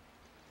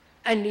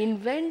and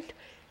invent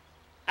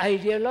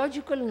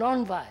ideological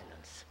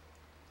non-violence.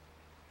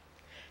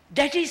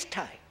 That is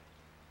time.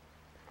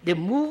 The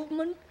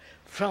movement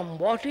from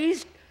what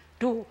is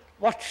to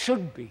what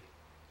should be.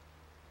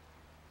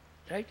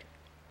 Right?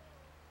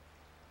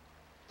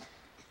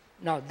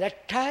 Now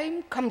that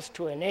time comes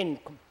to an end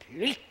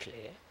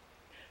completely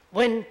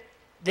when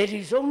there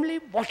is only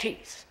what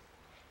is,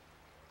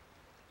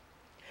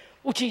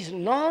 which is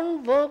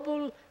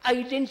non-verbal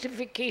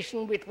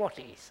identification with what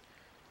is.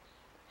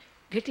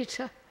 Get it,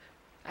 sir?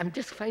 I'm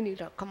just finding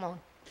it out. Come on.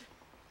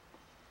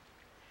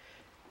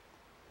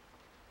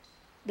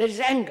 There is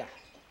anger,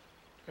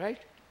 right?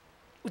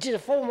 Which is a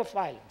form of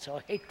violence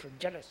or hatred,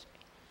 jealousy.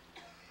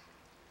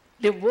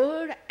 The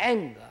word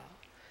anger,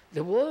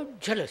 the word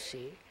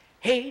jealousy,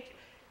 hate,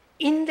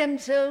 in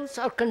themselves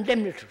are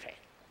condemnatory.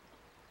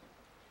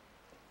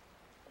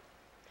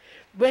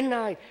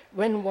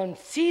 When one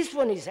sees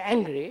one is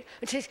angry,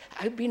 it says,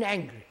 I've been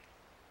angry.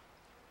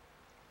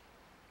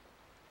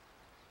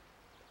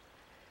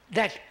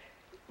 That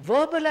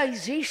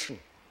verbalization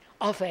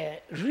of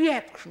a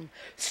reaction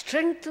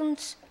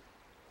strengthens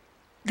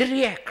the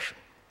reaction.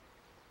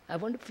 I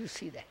wonder if you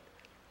see that.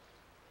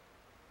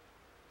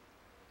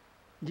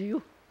 Do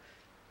you?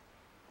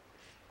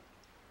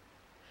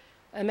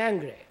 I'm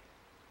angry.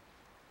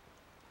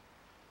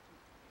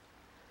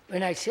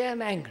 When I say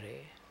I'm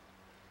angry,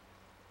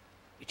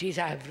 it is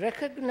I have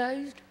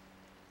recognized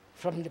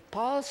from the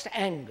past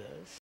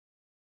angers.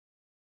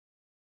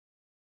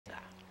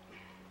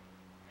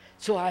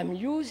 So I'm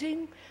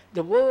using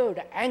the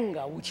word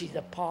anger, which is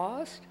the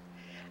past,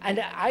 and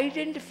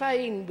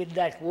identifying with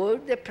that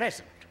word the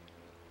present.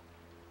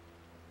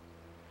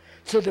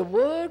 So the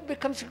word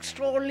becomes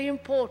extraordinarily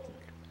important.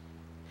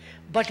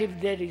 But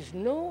if there is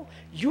no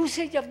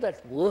usage of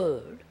that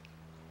word,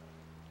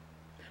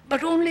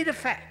 but only the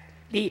fact,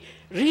 the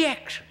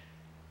reaction,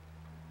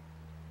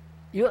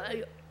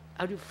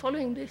 are you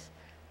following this?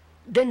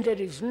 Then there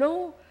is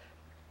no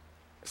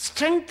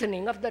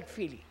strengthening of that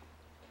feeling.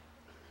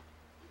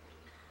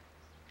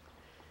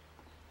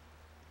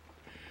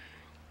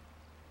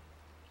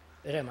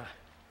 Where am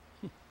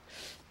I?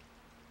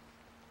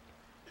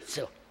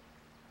 So,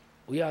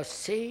 we are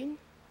saying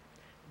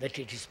that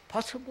it is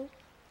possible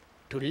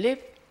to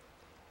live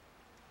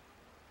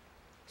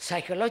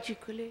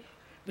psychologically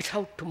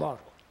without tomorrow.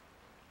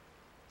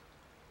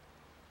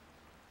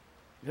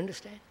 You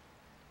understand?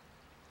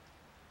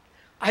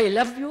 I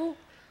love you,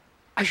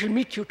 I shall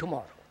meet you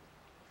tomorrow.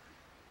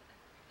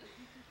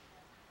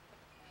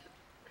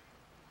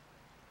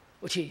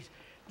 Which is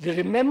the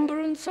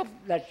remembrance of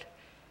that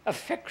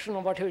affection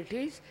or whatever it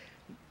is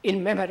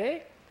in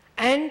memory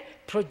and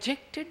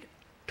projected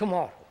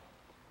tomorrow.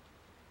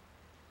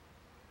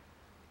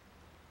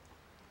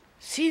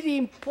 See the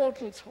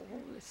importance of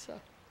all this,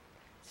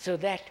 so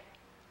that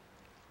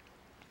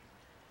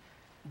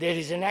there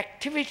is an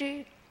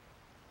activity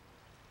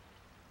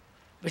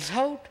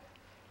without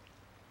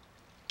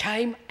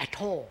time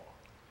at all.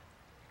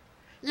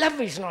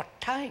 Love is not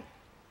time,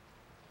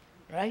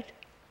 right?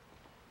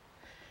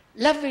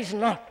 Love is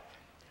not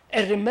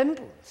a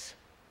remembrance.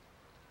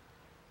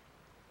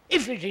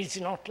 If it is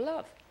not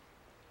love,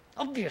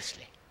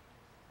 obviously.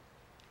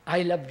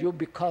 I loved you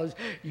because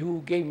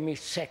you gave me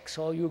sex,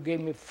 or you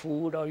gave me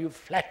food, or you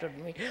flattered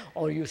me,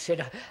 or you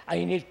said,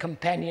 I need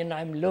companion,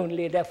 I'm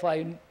lonely, therefore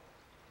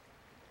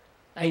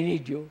I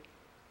need you.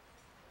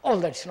 All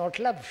that's not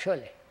love,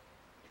 surely.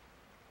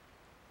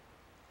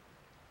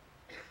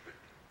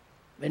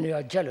 When you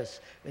are jealous,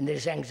 when there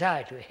is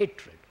anxiety,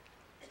 hatred,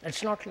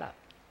 that's not love.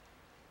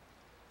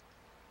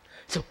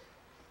 So,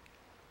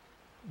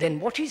 then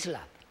what is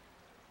love?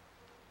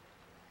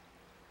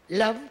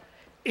 Love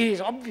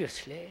is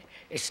obviously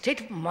a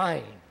state of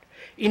mind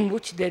in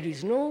which there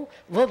is no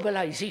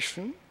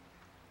verbalization,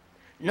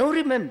 no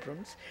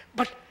remembrance,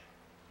 but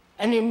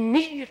an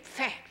immediate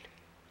fact.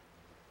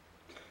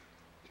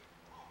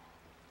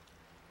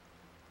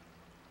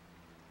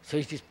 So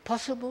it is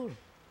possible,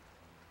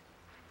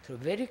 through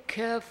very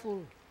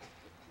careful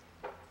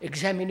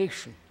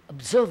examination,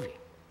 observing,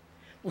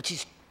 which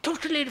is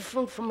totally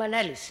different from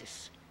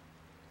analysis.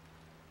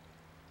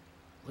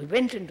 We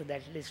went into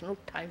that, there's no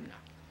time now.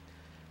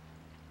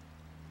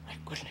 My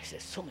goodness,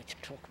 there's so much to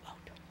talk about.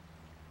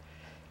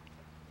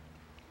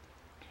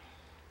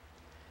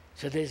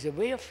 So there's a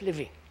way of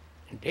living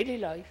in daily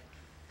life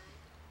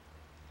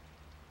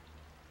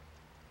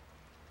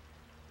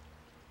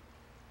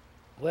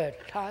where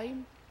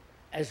time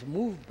as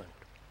movement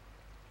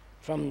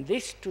from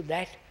this to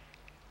that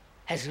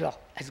has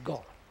gone.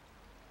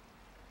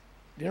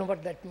 Do you know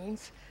what that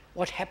means?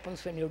 What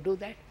happens when you do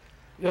that?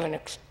 You have an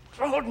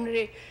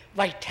extraordinary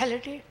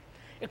vitality,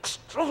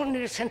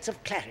 extraordinary sense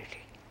of clarity.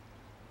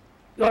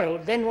 You are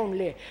then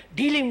only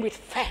dealing with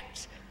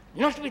facts,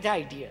 not with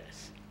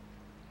ideas.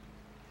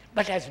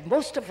 But as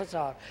most of us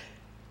are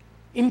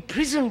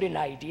imprisoned in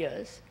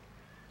ideas,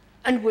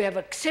 and we have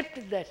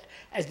accepted that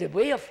as the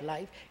way of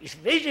life, it's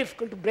very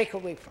difficult to break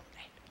away from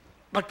that.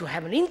 But to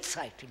have an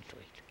insight into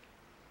it,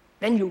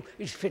 then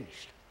it's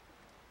finished.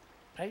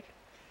 Right?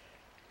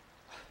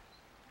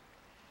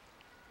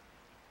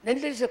 Then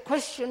there's a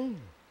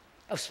question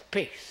of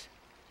space.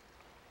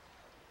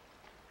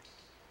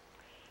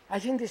 I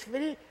think this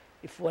very,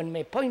 if one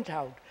may point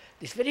out,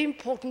 it's very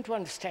important to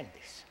understand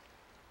this.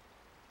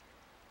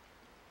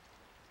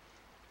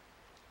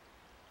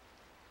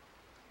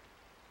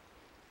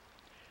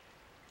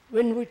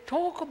 when we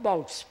talk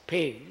about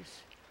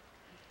space,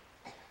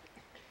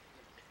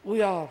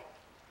 we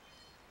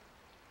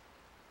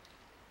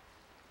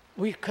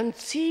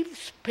conceive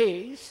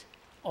space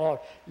or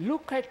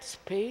look at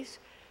space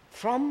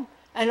from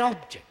an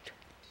object,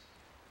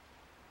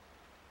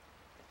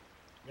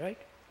 right?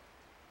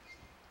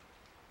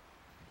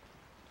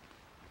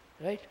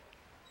 Right?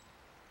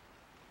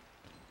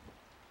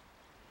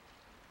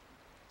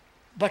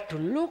 But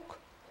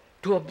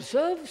to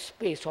observe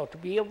space or to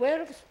be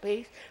aware of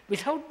space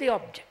without the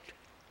object,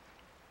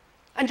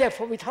 and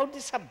therefore without the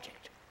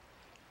subject.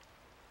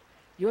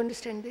 You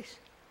understand this?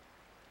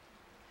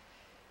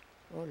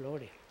 Oh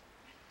Lordy.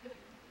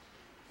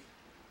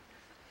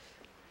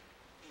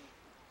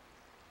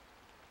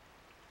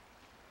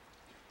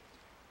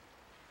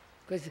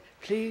 Because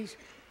please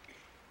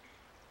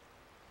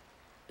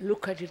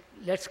look at it,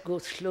 let's go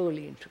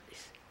slowly into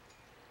this.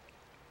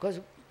 Because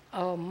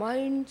our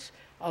minds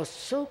are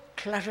so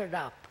cluttered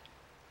up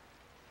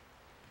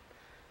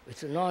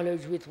with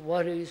knowledge, with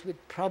worries,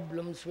 with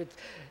problems, with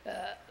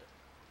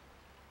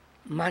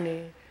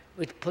money,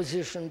 with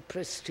position,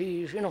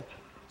 prestige,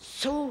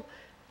 so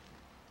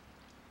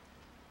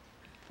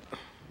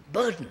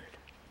burdened.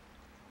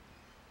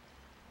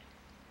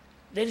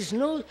 There is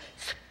no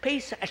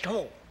space at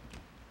all,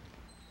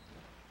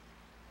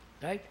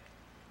 right?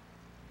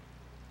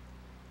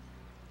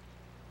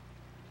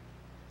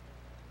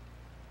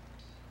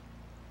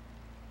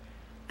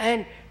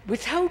 And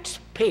without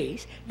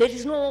space, there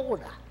is no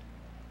order,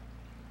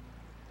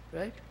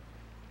 right?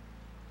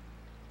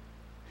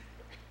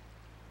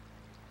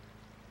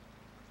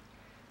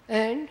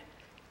 And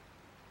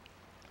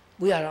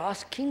we are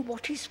asking,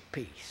 what is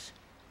space?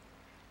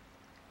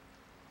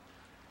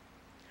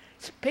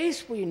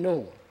 Space we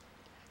know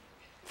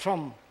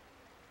from,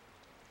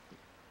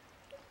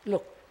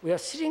 look, we are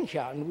sitting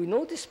here and we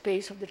know the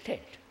space of the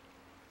tent.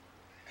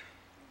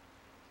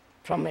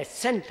 From a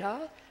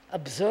center,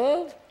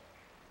 observe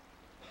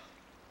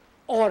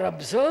or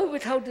observe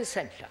without the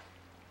center,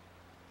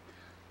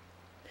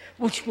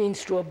 which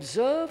means to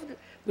observe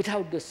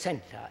without the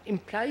center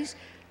implies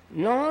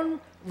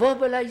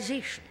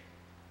non-verbalization.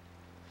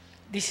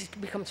 This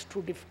becomes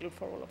too difficult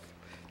for all of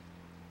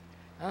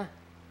you. Huh?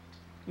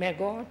 May I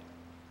go on?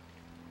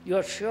 You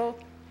are sure?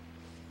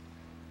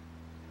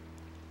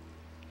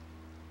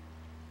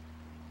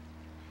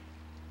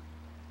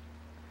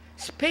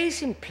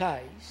 Space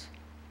implies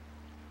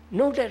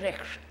no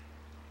direction,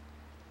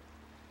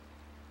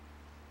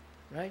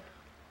 right?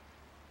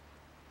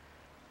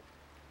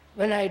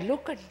 When I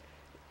look at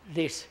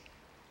this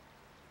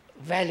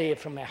valley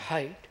from a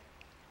height,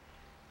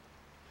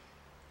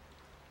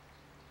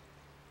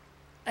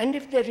 and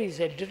if there is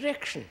a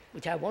direction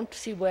which I want to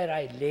see where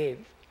I live,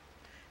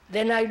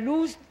 then I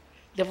lose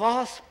the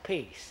vast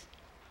space.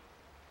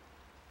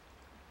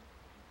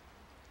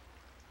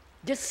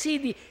 Just see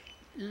the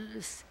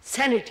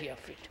sanity of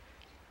it.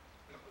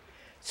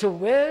 So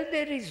where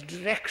there is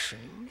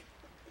direction,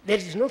 there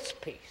is no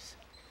space.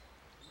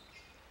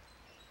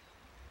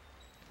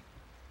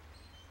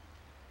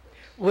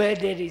 Where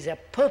there is a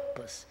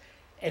purpose,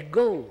 a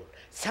goal,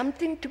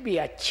 something to be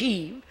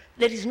achieved,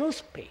 there is no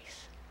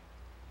space.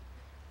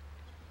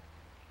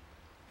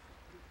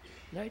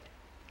 Right?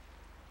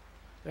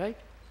 Right?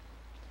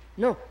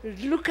 No,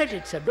 look at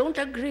it, sir. Don't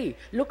agree.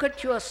 Look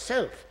at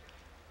yourself.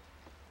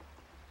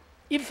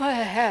 If I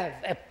have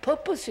a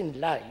purpose in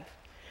life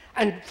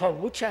and for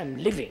which I'm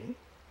living,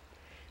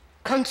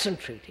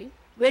 concentrating,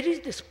 where is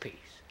the space?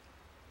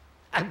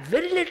 I have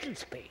very little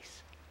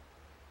space.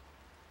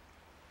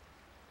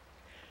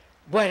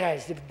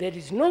 Whereas if there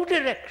is no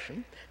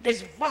direction, there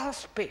is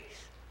vast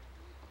space.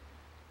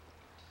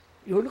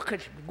 You look at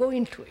it, go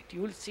into it,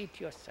 you will see it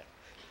yourself.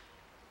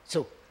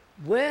 So,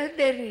 where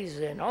there is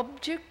an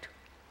object,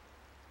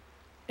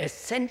 a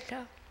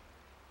center,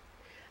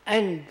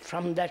 and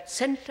from that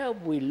center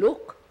we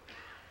look,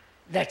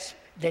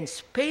 then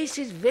space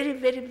is very,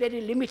 very,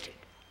 very limited.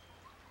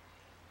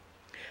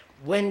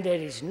 When there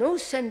is no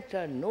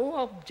center, no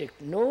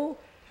object, no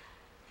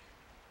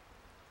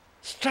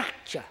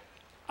structure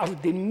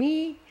of the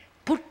me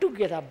put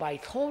together by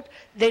thought,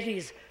 there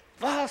is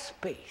vast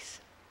space.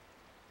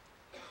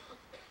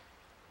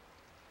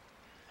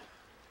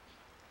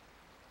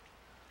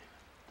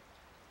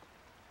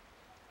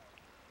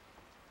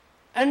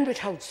 And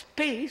without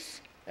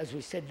space, as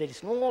we said, there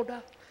is no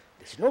order,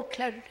 there is no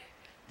clarity,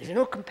 there is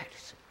no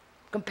compassion.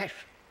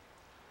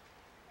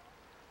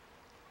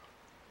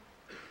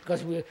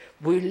 Because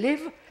we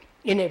live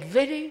in a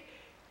very,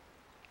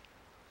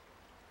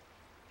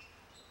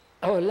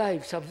 our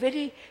lives are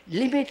very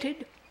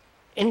limited,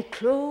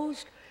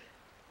 enclosed,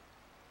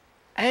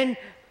 and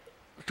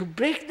to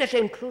break that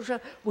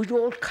enclosure, we do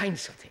all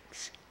kinds of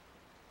things.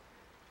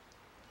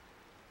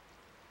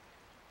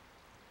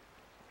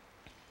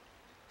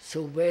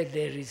 So where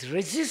there is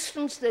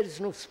resistance, there is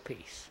no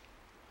space,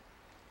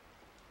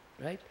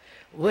 right?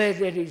 Where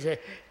there is a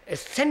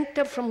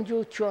center from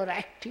which you are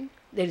acting,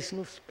 there is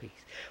no space.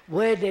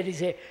 Where there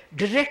is a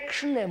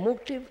direction, a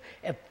motive,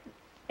 an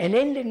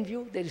end in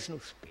view, there is no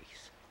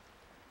space.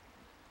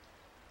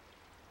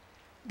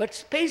 But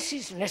space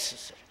is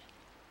necessary.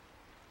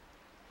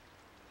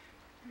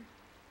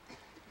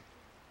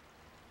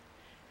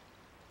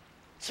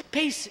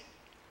 Space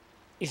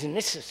is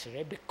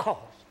necessary because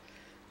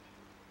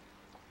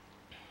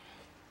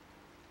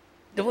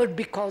the word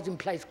because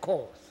implies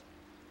cause.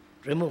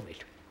 Remove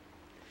it.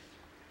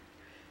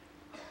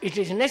 It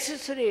is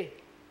necessary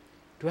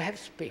to have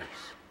space.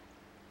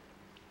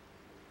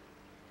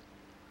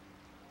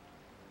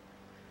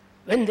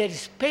 When there is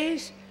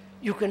space,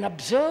 you can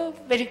observe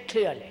very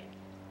clearly.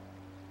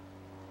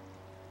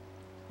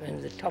 When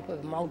at the top of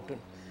a mountain,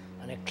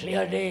 on a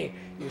clear day,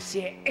 you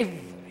see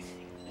everything,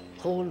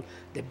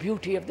 the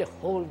beauty of the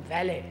whole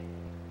valley,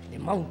 the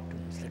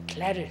mountains, the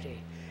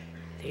clarity,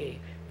 the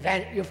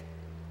valley.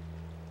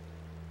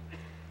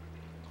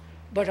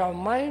 But our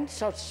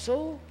minds are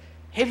so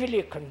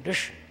heavily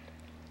conditioned,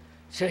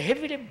 so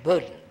heavily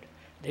burdened,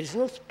 there is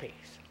no space.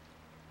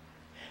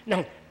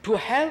 Now, to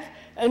have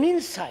an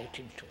insight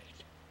into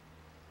it,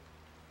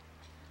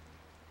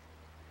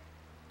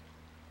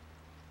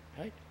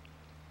 right?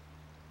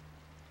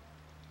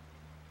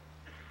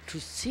 To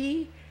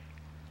see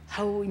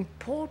how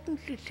important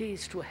it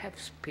is to have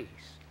space.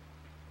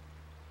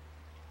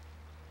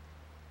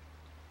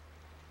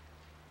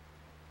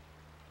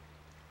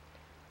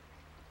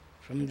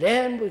 From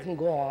then we can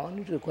go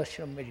on to the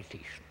question of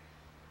meditation.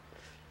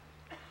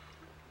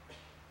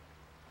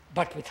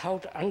 But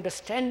without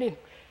understanding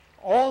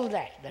all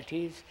that, that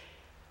is,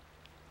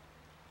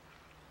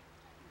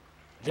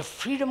 the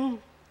freedom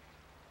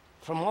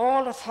from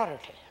all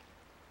authority,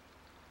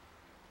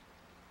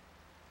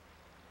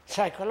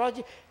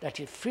 psychology, that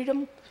is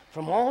freedom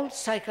from all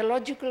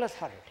psychological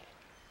authority,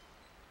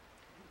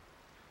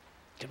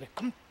 to be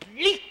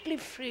completely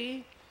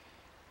free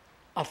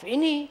of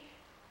any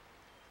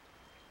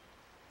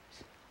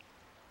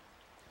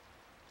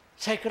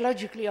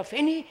psychologically of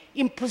any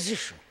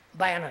imposition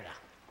by another.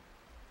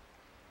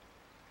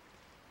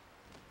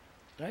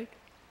 Right?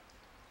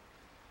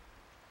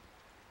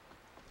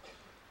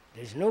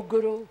 There is no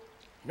guru,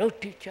 no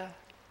teacher,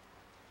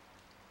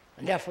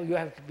 and therefore you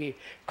have to be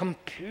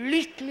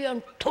completely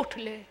and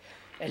totally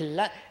a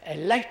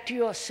light to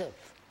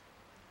yourself.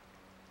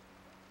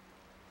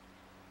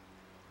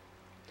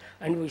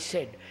 And we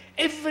said,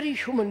 every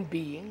human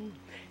being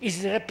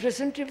is the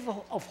representative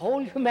of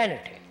whole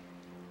humanity.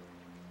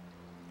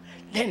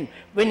 Then,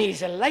 when he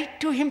is a light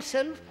to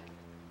himself,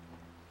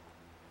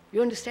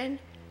 you understand?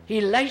 He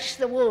lights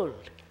the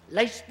world,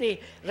 lights the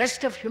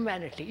rest of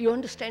humanity. You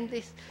understand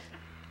this?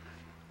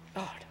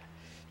 God.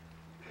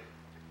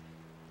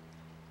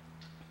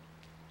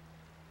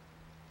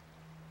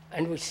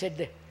 And we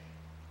said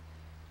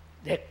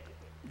that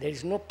there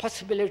is no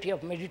possibility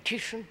of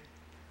meditation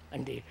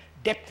and the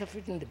depth of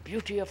it and the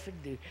beauty of it,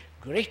 the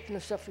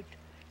greatness of it,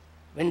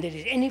 when there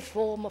is any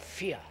form of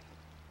fear.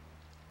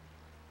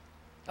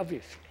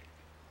 Obviously.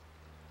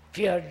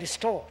 Fear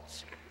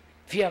distorts.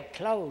 Fear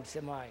clouds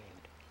the mind.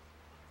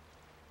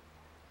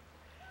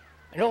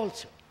 And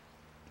also,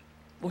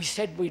 we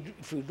said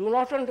if we do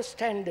not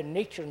understand the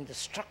nature and the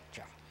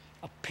structure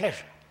of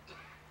pleasure,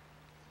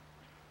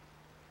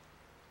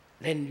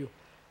 then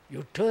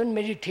you turn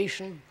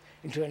meditation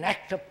into an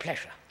act of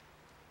pleasure.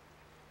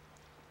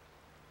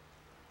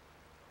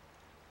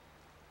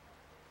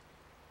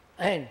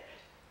 And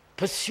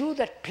pursue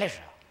that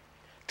pleasure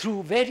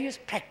through various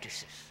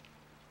practices.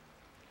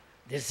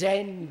 The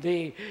Zen,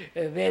 the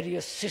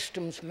various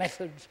systems,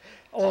 methods,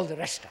 all the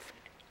rest of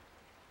it.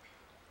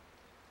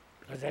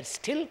 Because that's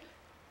still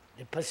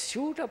the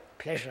pursuit of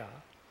pleasure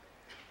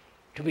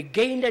to be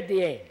gained at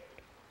the end.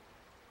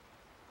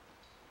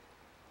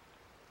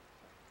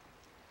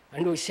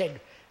 And we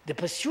said the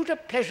pursuit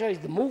of pleasure is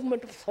the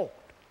movement of thought.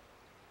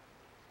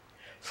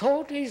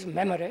 Thought is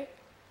memory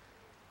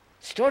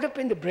stored up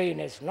in the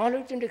brain as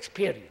knowledge and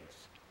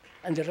experience.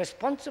 And the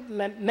response of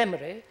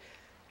memory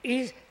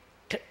is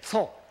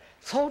thought.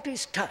 Thought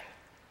is time.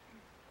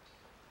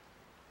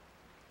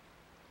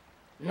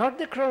 Not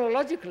the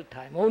chronological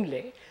time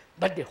only,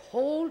 but the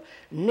whole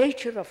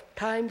nature of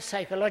time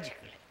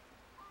psychologically.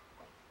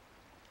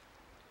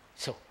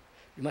 So,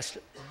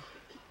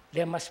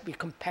 there must be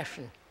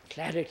compassion,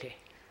 clarity,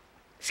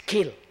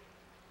 skill.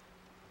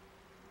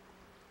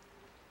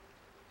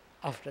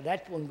 After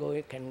that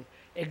one can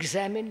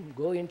examine,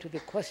 go into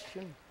the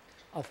question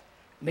of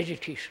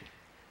meditation,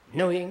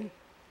 knowing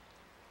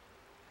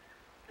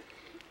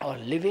or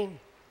living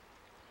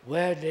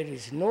where there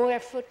is no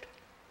effort,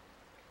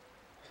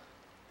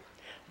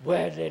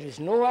 where there is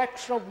no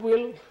action of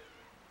will,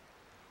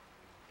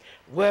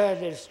 where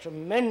there is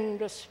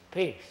tremendous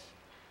space.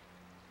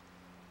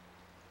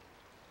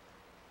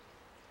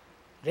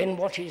 Then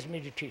what is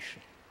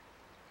meditation?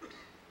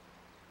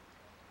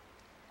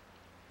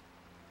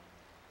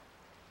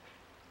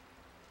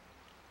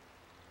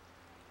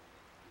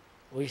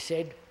 We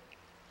said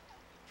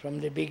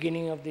from the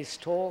beginning of these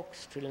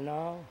talks till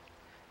now,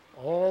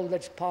 all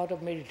that's part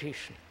of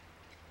meditation.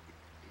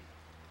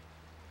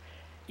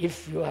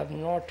 If you have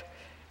not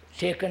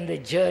taken the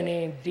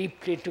journey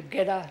deeply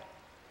together,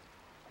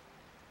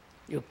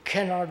 You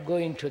cannot go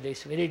into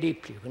this very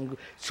deeply. You can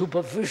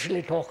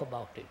superficially talk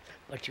about it,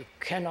 but you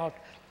cannot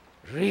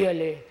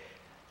really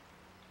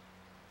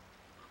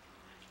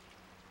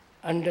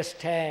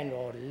understand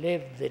or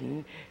live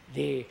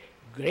the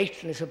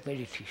greatness of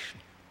meditation,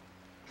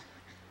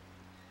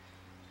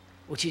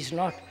 which is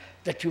not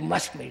that you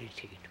must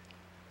meditate.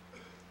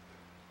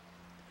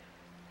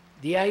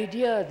 The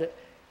idea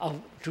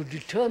to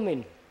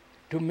determine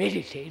to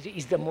meditate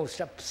is the most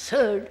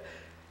absurd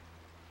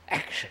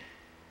action.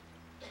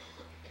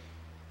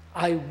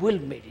 I will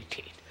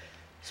meditate.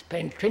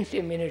 Spend 20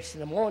 minutes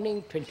in the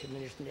morning, 20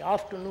 minutes in the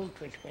afternoon,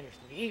 20 minutes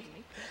in the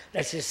evening.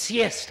 That's a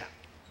siesta.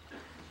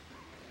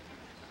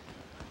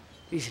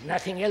 It's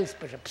nothing else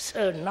but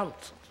absurd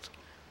nonsense.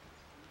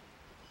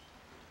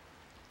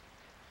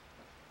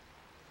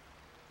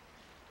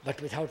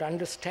 But without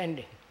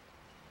understanding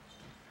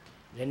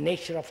the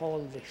nature of all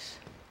this,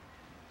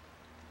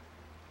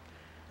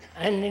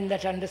 and in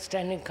that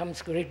understanding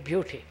comes great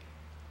beauty.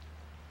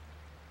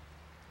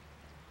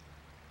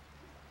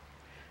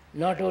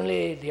 Not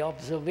only the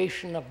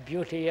observation of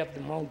beauty of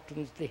the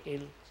mountains, the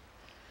hills,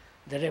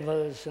 the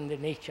rivers and the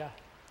nature,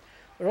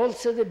 but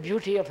also the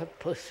beauty of a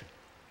person.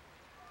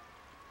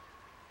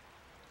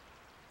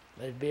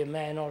 Whether it be a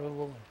man or a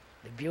woman,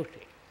 the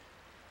beauty.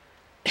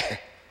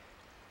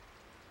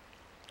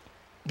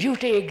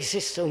 Beauty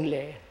exists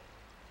only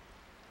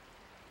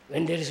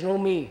when there is no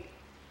me.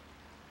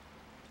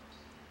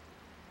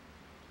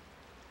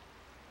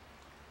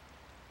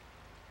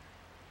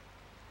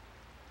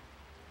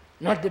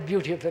 Not the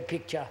beauty of a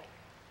picture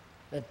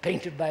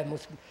painted by a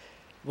most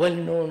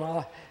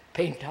well-known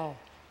painter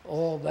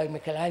or by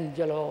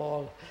Michelangelo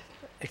or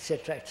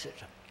etc.,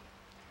 etc.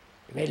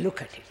 You may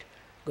look at it,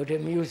 go to a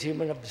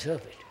museum and observe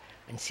it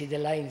and see the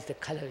lines, the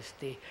colors,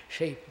 the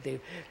shape,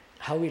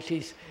 how it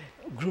is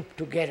grouped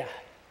together,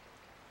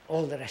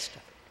 all the rest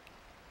of it.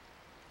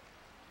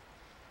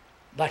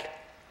 But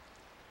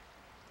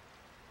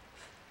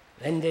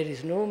when there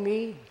is no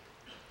me,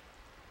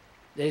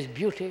 there is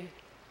beauty,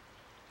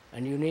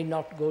 and you need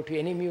not go to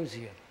any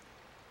museum.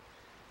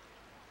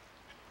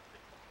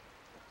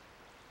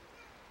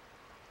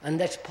 And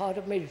that's part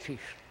of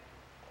meditation,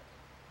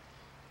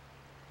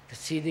 to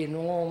see the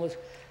enormous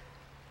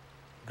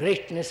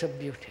greatness of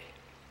beauty.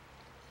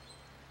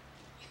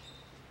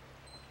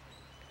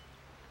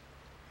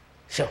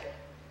 So,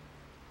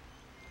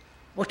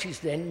 what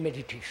is then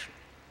meditation?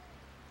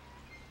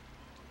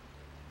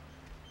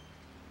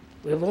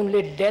 We have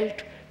only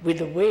dealt with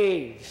the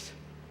waves.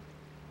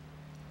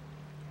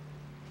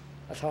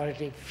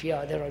 Authority,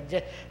 fear, there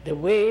are the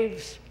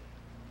waves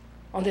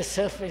on the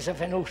surface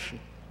of an ocean.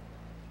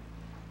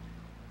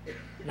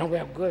 Now we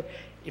are going,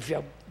 if you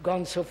have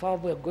gone so far,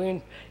 we are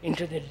going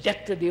into the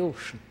depth of the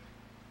ocean.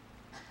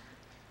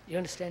 You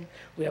understand?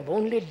 We have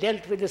only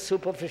dealt with the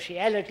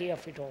superficiality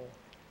of it all.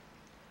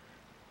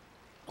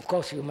 Of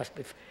course, you must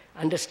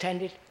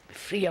understand it, be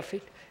free of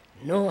it,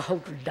 know how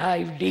to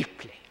dive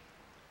deeply.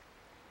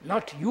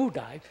 Not you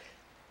dive,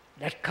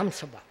 that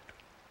comes about.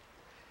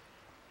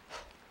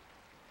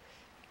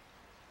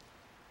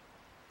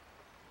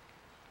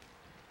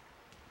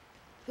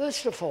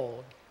 First of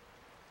all,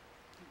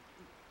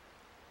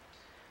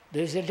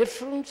 there is a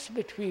difference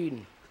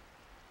between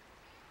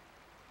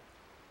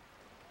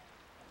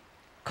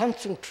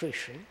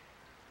concentration,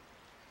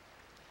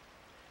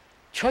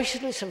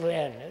 choiceless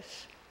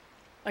awareness,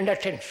 and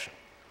attention.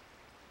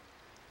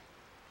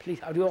 Please,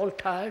 are you all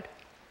tired?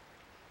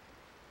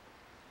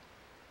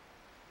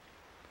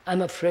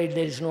 I'm afraid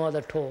there is no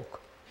other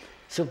talk,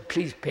 so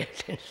please pay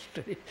attention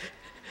to it.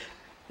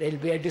 There will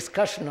be a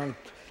discussion on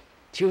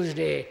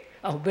Tuesday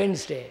or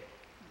Wednesday,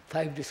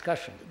 5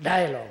 discussions,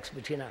 dialogues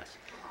between us.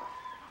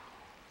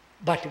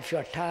 But if you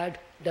are tired,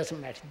 it doesn't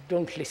matter,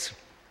 don't listen.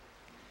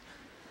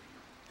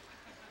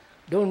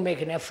 Don't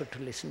make an effort to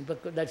listen,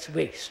 because that's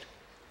waste.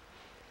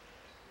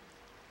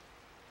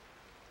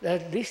 There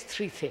are these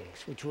 3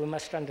 things which we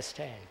must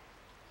understand.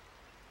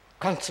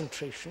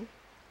 Concentration,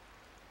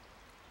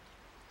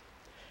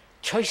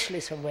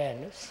 choiceless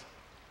awareness,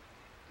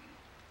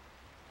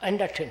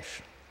 and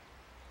attention.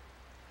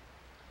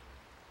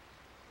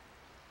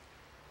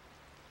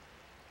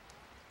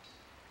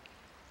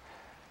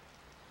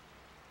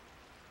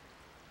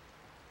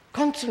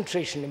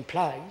 Concentration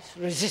implies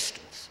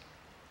resistance.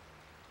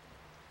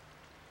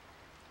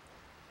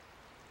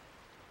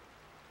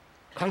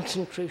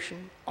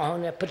 Concentration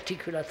on a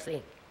particular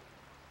thing,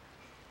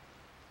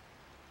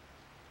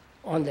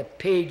 on the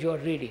page you are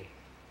reading,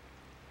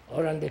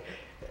 or on the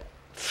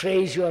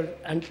phrase you are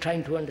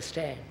trying to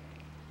understand.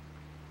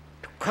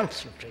 To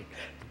concentrate,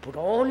 to put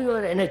all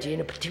your energy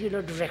in a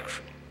particular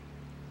direction.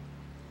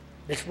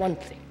 That's one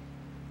thing.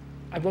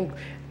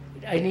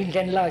 I need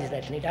to enlarge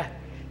that, need I?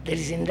 There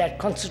is in that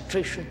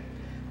concentration,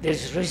 there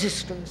is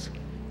resistance,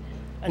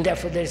 and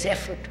therefore there is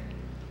effort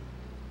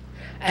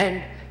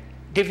and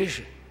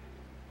division.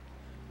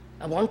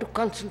 I want to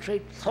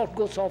concentrate, thought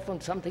goes off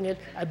on something else,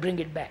 I bring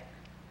it back.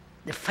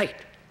 The fight.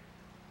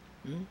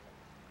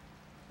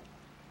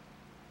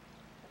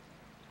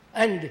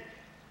 And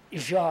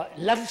If you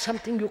love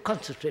something, you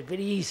concentrate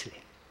very easily.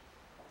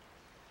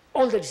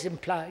 All that is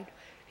implied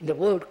in the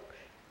word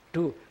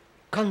to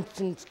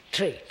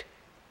concentrate,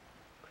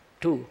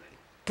 to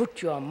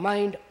put your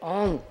mind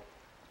on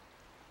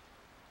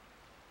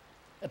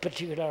a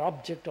particular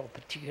object or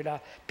particular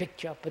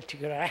picture,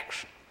 particular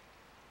action.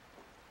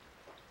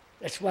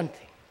 That's one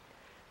thing.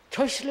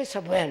 Choiceless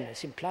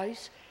awareness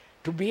implies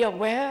to be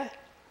aware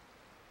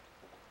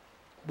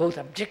both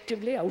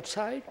objectively,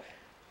 outside,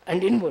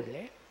 and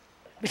inwardly,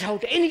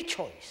 without any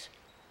choice.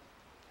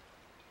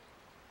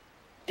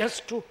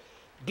 Just to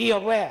be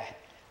aware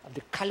of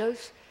the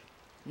colors,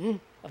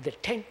 of the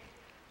tent,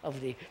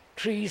 of the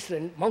trees,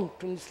 the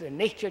mountains, the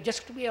nature,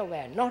 just to be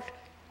aware, not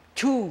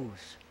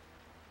choose.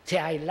 Say,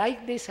 I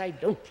like this, I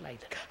don't like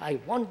that. I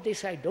want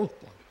this, I don't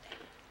want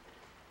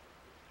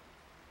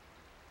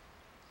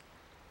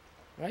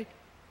that. Right?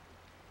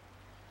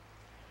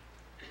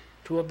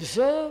 To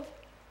observe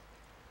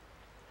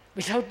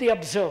without the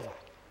observer.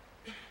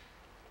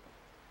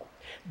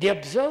 The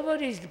observer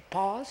is the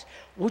past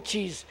which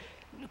is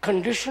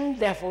conditioned,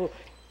 therefore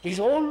is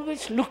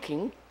always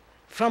looking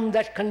from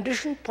that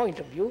conditioned point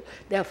of view.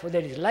 Therefore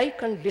there is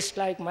like and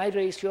dislike, my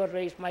race, your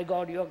race, my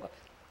God, your God,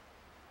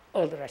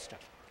 all the rest of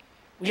it.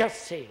 We are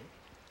saying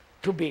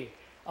to be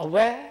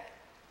aware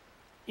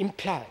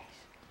implies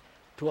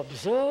to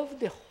observe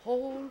the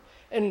whole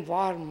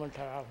environment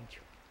around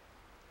you.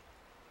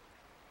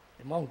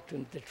 The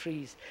mountains, the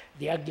trees,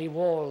 the ugly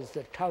walls,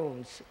 the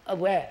towns,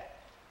 aware,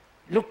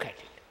 look at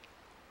it.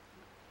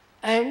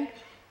 And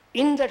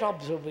in that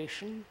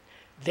observation,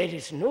 there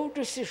is no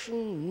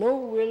decision, no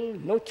will,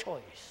 no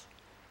choice.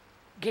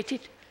 Get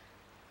it?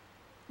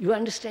 You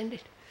understand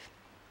it?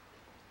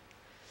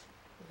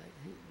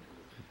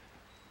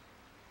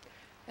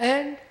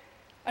 And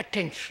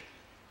attention,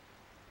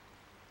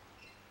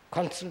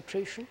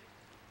 concentration,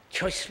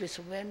 choiceless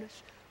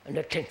awareness, and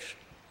attention.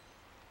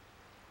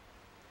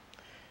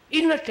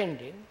 In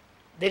attending,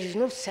 there is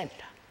no center.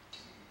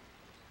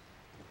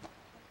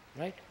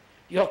 Right?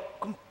 You are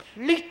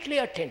completely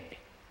attending.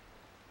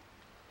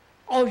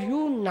 Or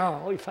you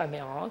now, if I may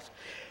ask,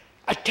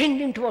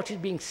 attending to what is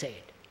being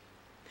said.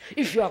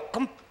 If you are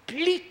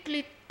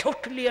completely,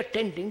 totally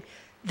attending,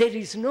 there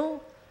is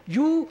no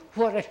you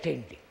who are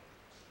attending.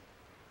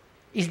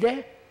 Is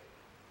there?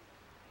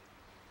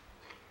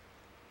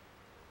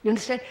 You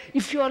understand?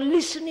 If you are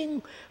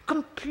listening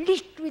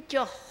complete with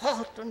your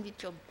heart and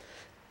with your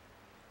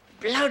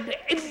blood,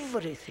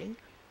 everything,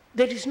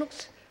 there is no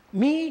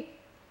me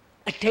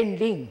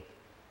attending.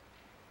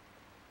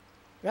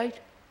 Right?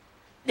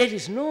 There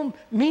is no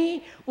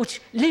me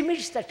which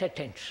limits that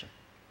attention.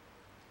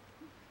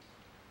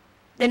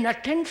 Then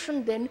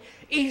attention then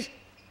is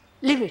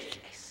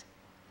limitless.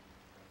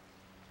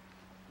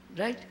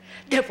 Right?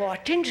 Therefore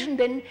attention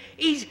then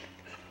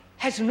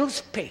has no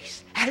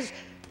space, has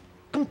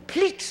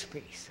complete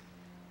space.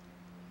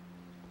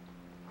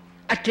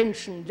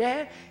 Attention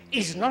there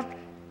is not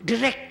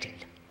directed,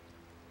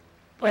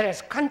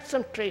 whereas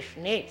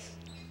concentration is.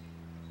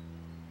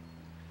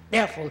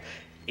 Therefore,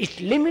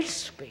 it limits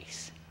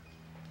space.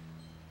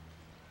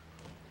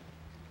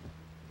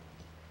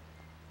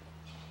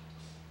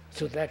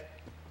 So that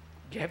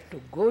you have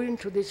to go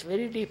into this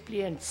very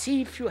deeply and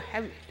see if you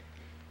have it.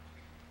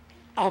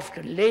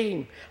 After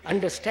laying,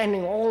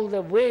 understanding all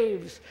the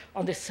waves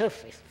on the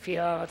surface,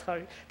 fear,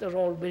 authority, they're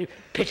all very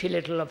petty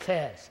little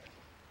affairs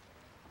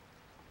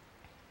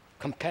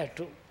compared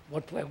to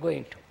what we're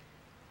going to.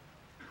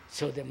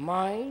 So the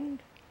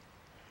mind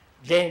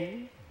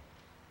then,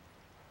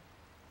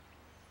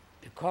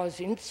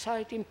 because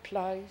insight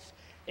implies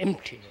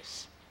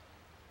emptiness,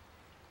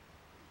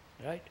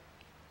 right?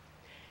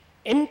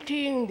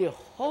 Emptying the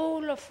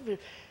whole of the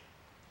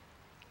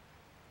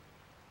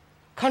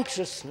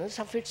consciousness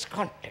of its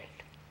content.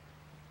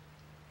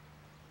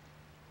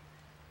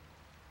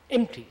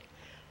 Empty,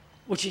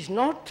 which is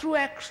not through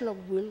action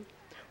of will,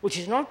 which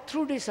is not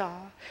through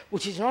desire,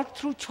 which is not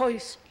through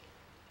choice,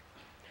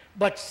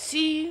 but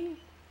seeing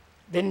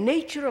the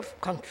nature of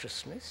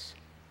consciousness,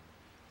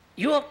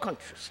 your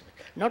consciousness,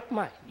 not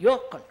mine, your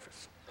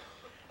consciousness,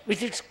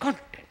 with its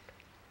content.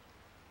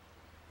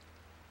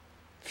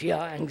 Fear,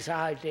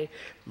 anxiety,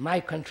 my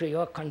country,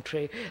 your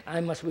country, I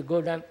must be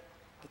good,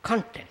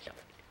 content of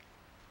it.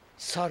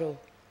 Sorrow,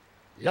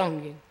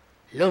 longing,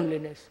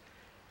 loneliness,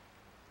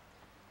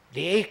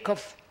 the ache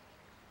of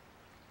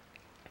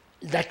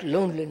that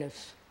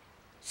loneliness,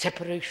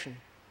 separation,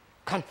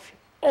 conflict,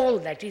 all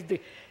that is the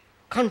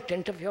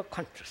content of your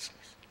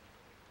consciousness.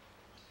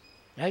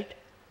 Right?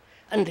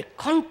 And the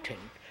content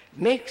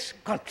makes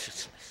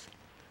consciousness.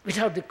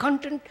 Without the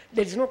content,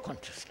 there is no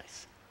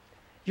consciousness.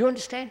 You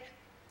understand?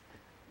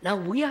 Now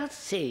we are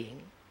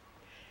saying,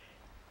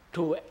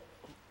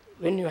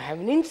 when you have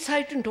an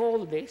insight into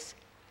all this,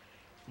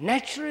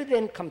 naturally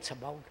then comes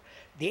about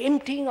the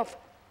emptying of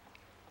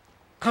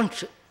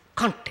content.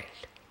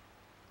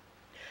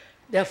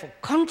 Therefore,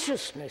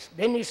 consciousness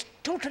then is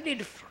totally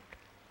different.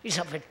 It's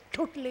of a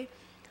totally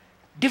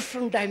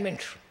different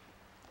dimension.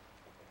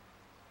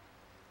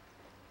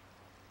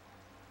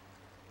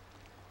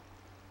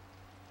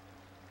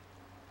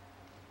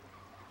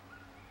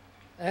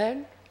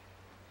 And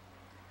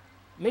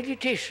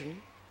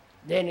meditation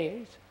then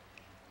is,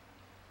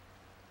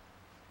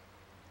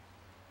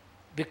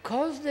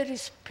 because there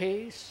is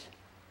space,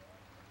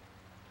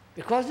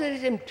 because there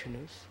is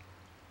emptiness,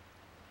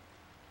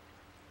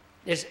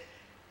 there is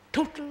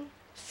total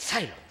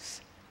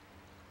silence.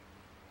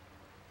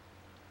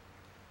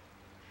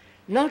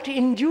 Not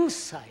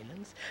induced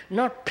silence,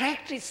 not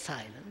practiced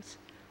silence,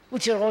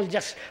 which are all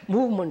just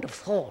movement of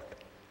thought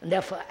and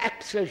therefore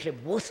absolutely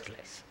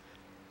worthless.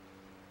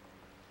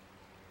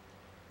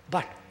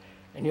 But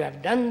when you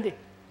have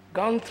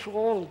gone through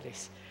all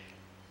this,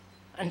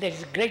 and there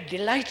is great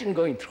delight in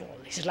going through all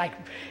this, it's like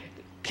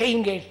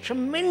playing a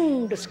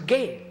tremendous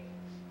game.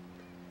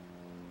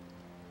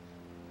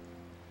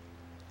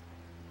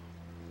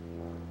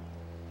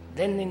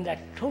 Then in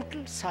that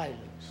total silence,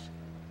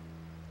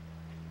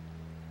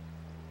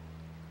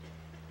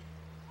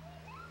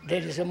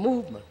 there is a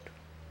movement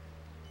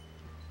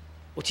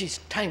which is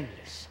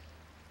timeless,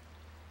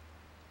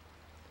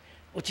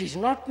 which is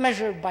not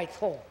measured by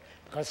thought,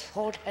 because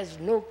thought has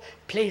no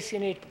place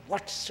in it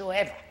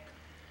whatsoever.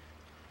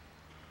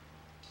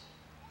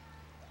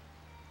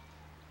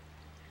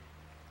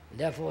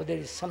 Therefore, there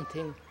is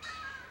something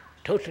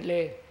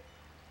totally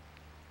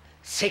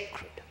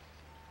sacred,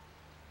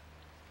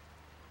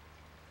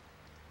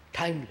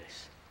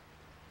 timeless.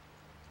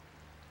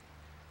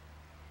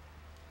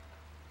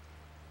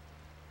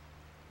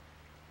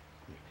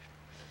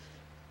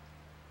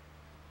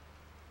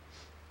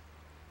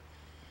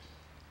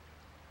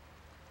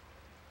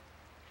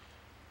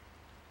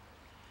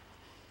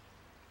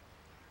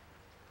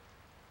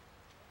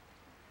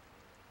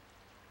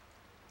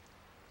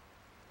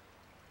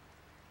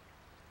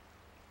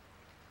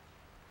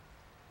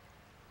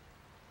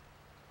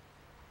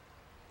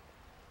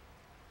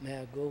 May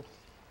I go?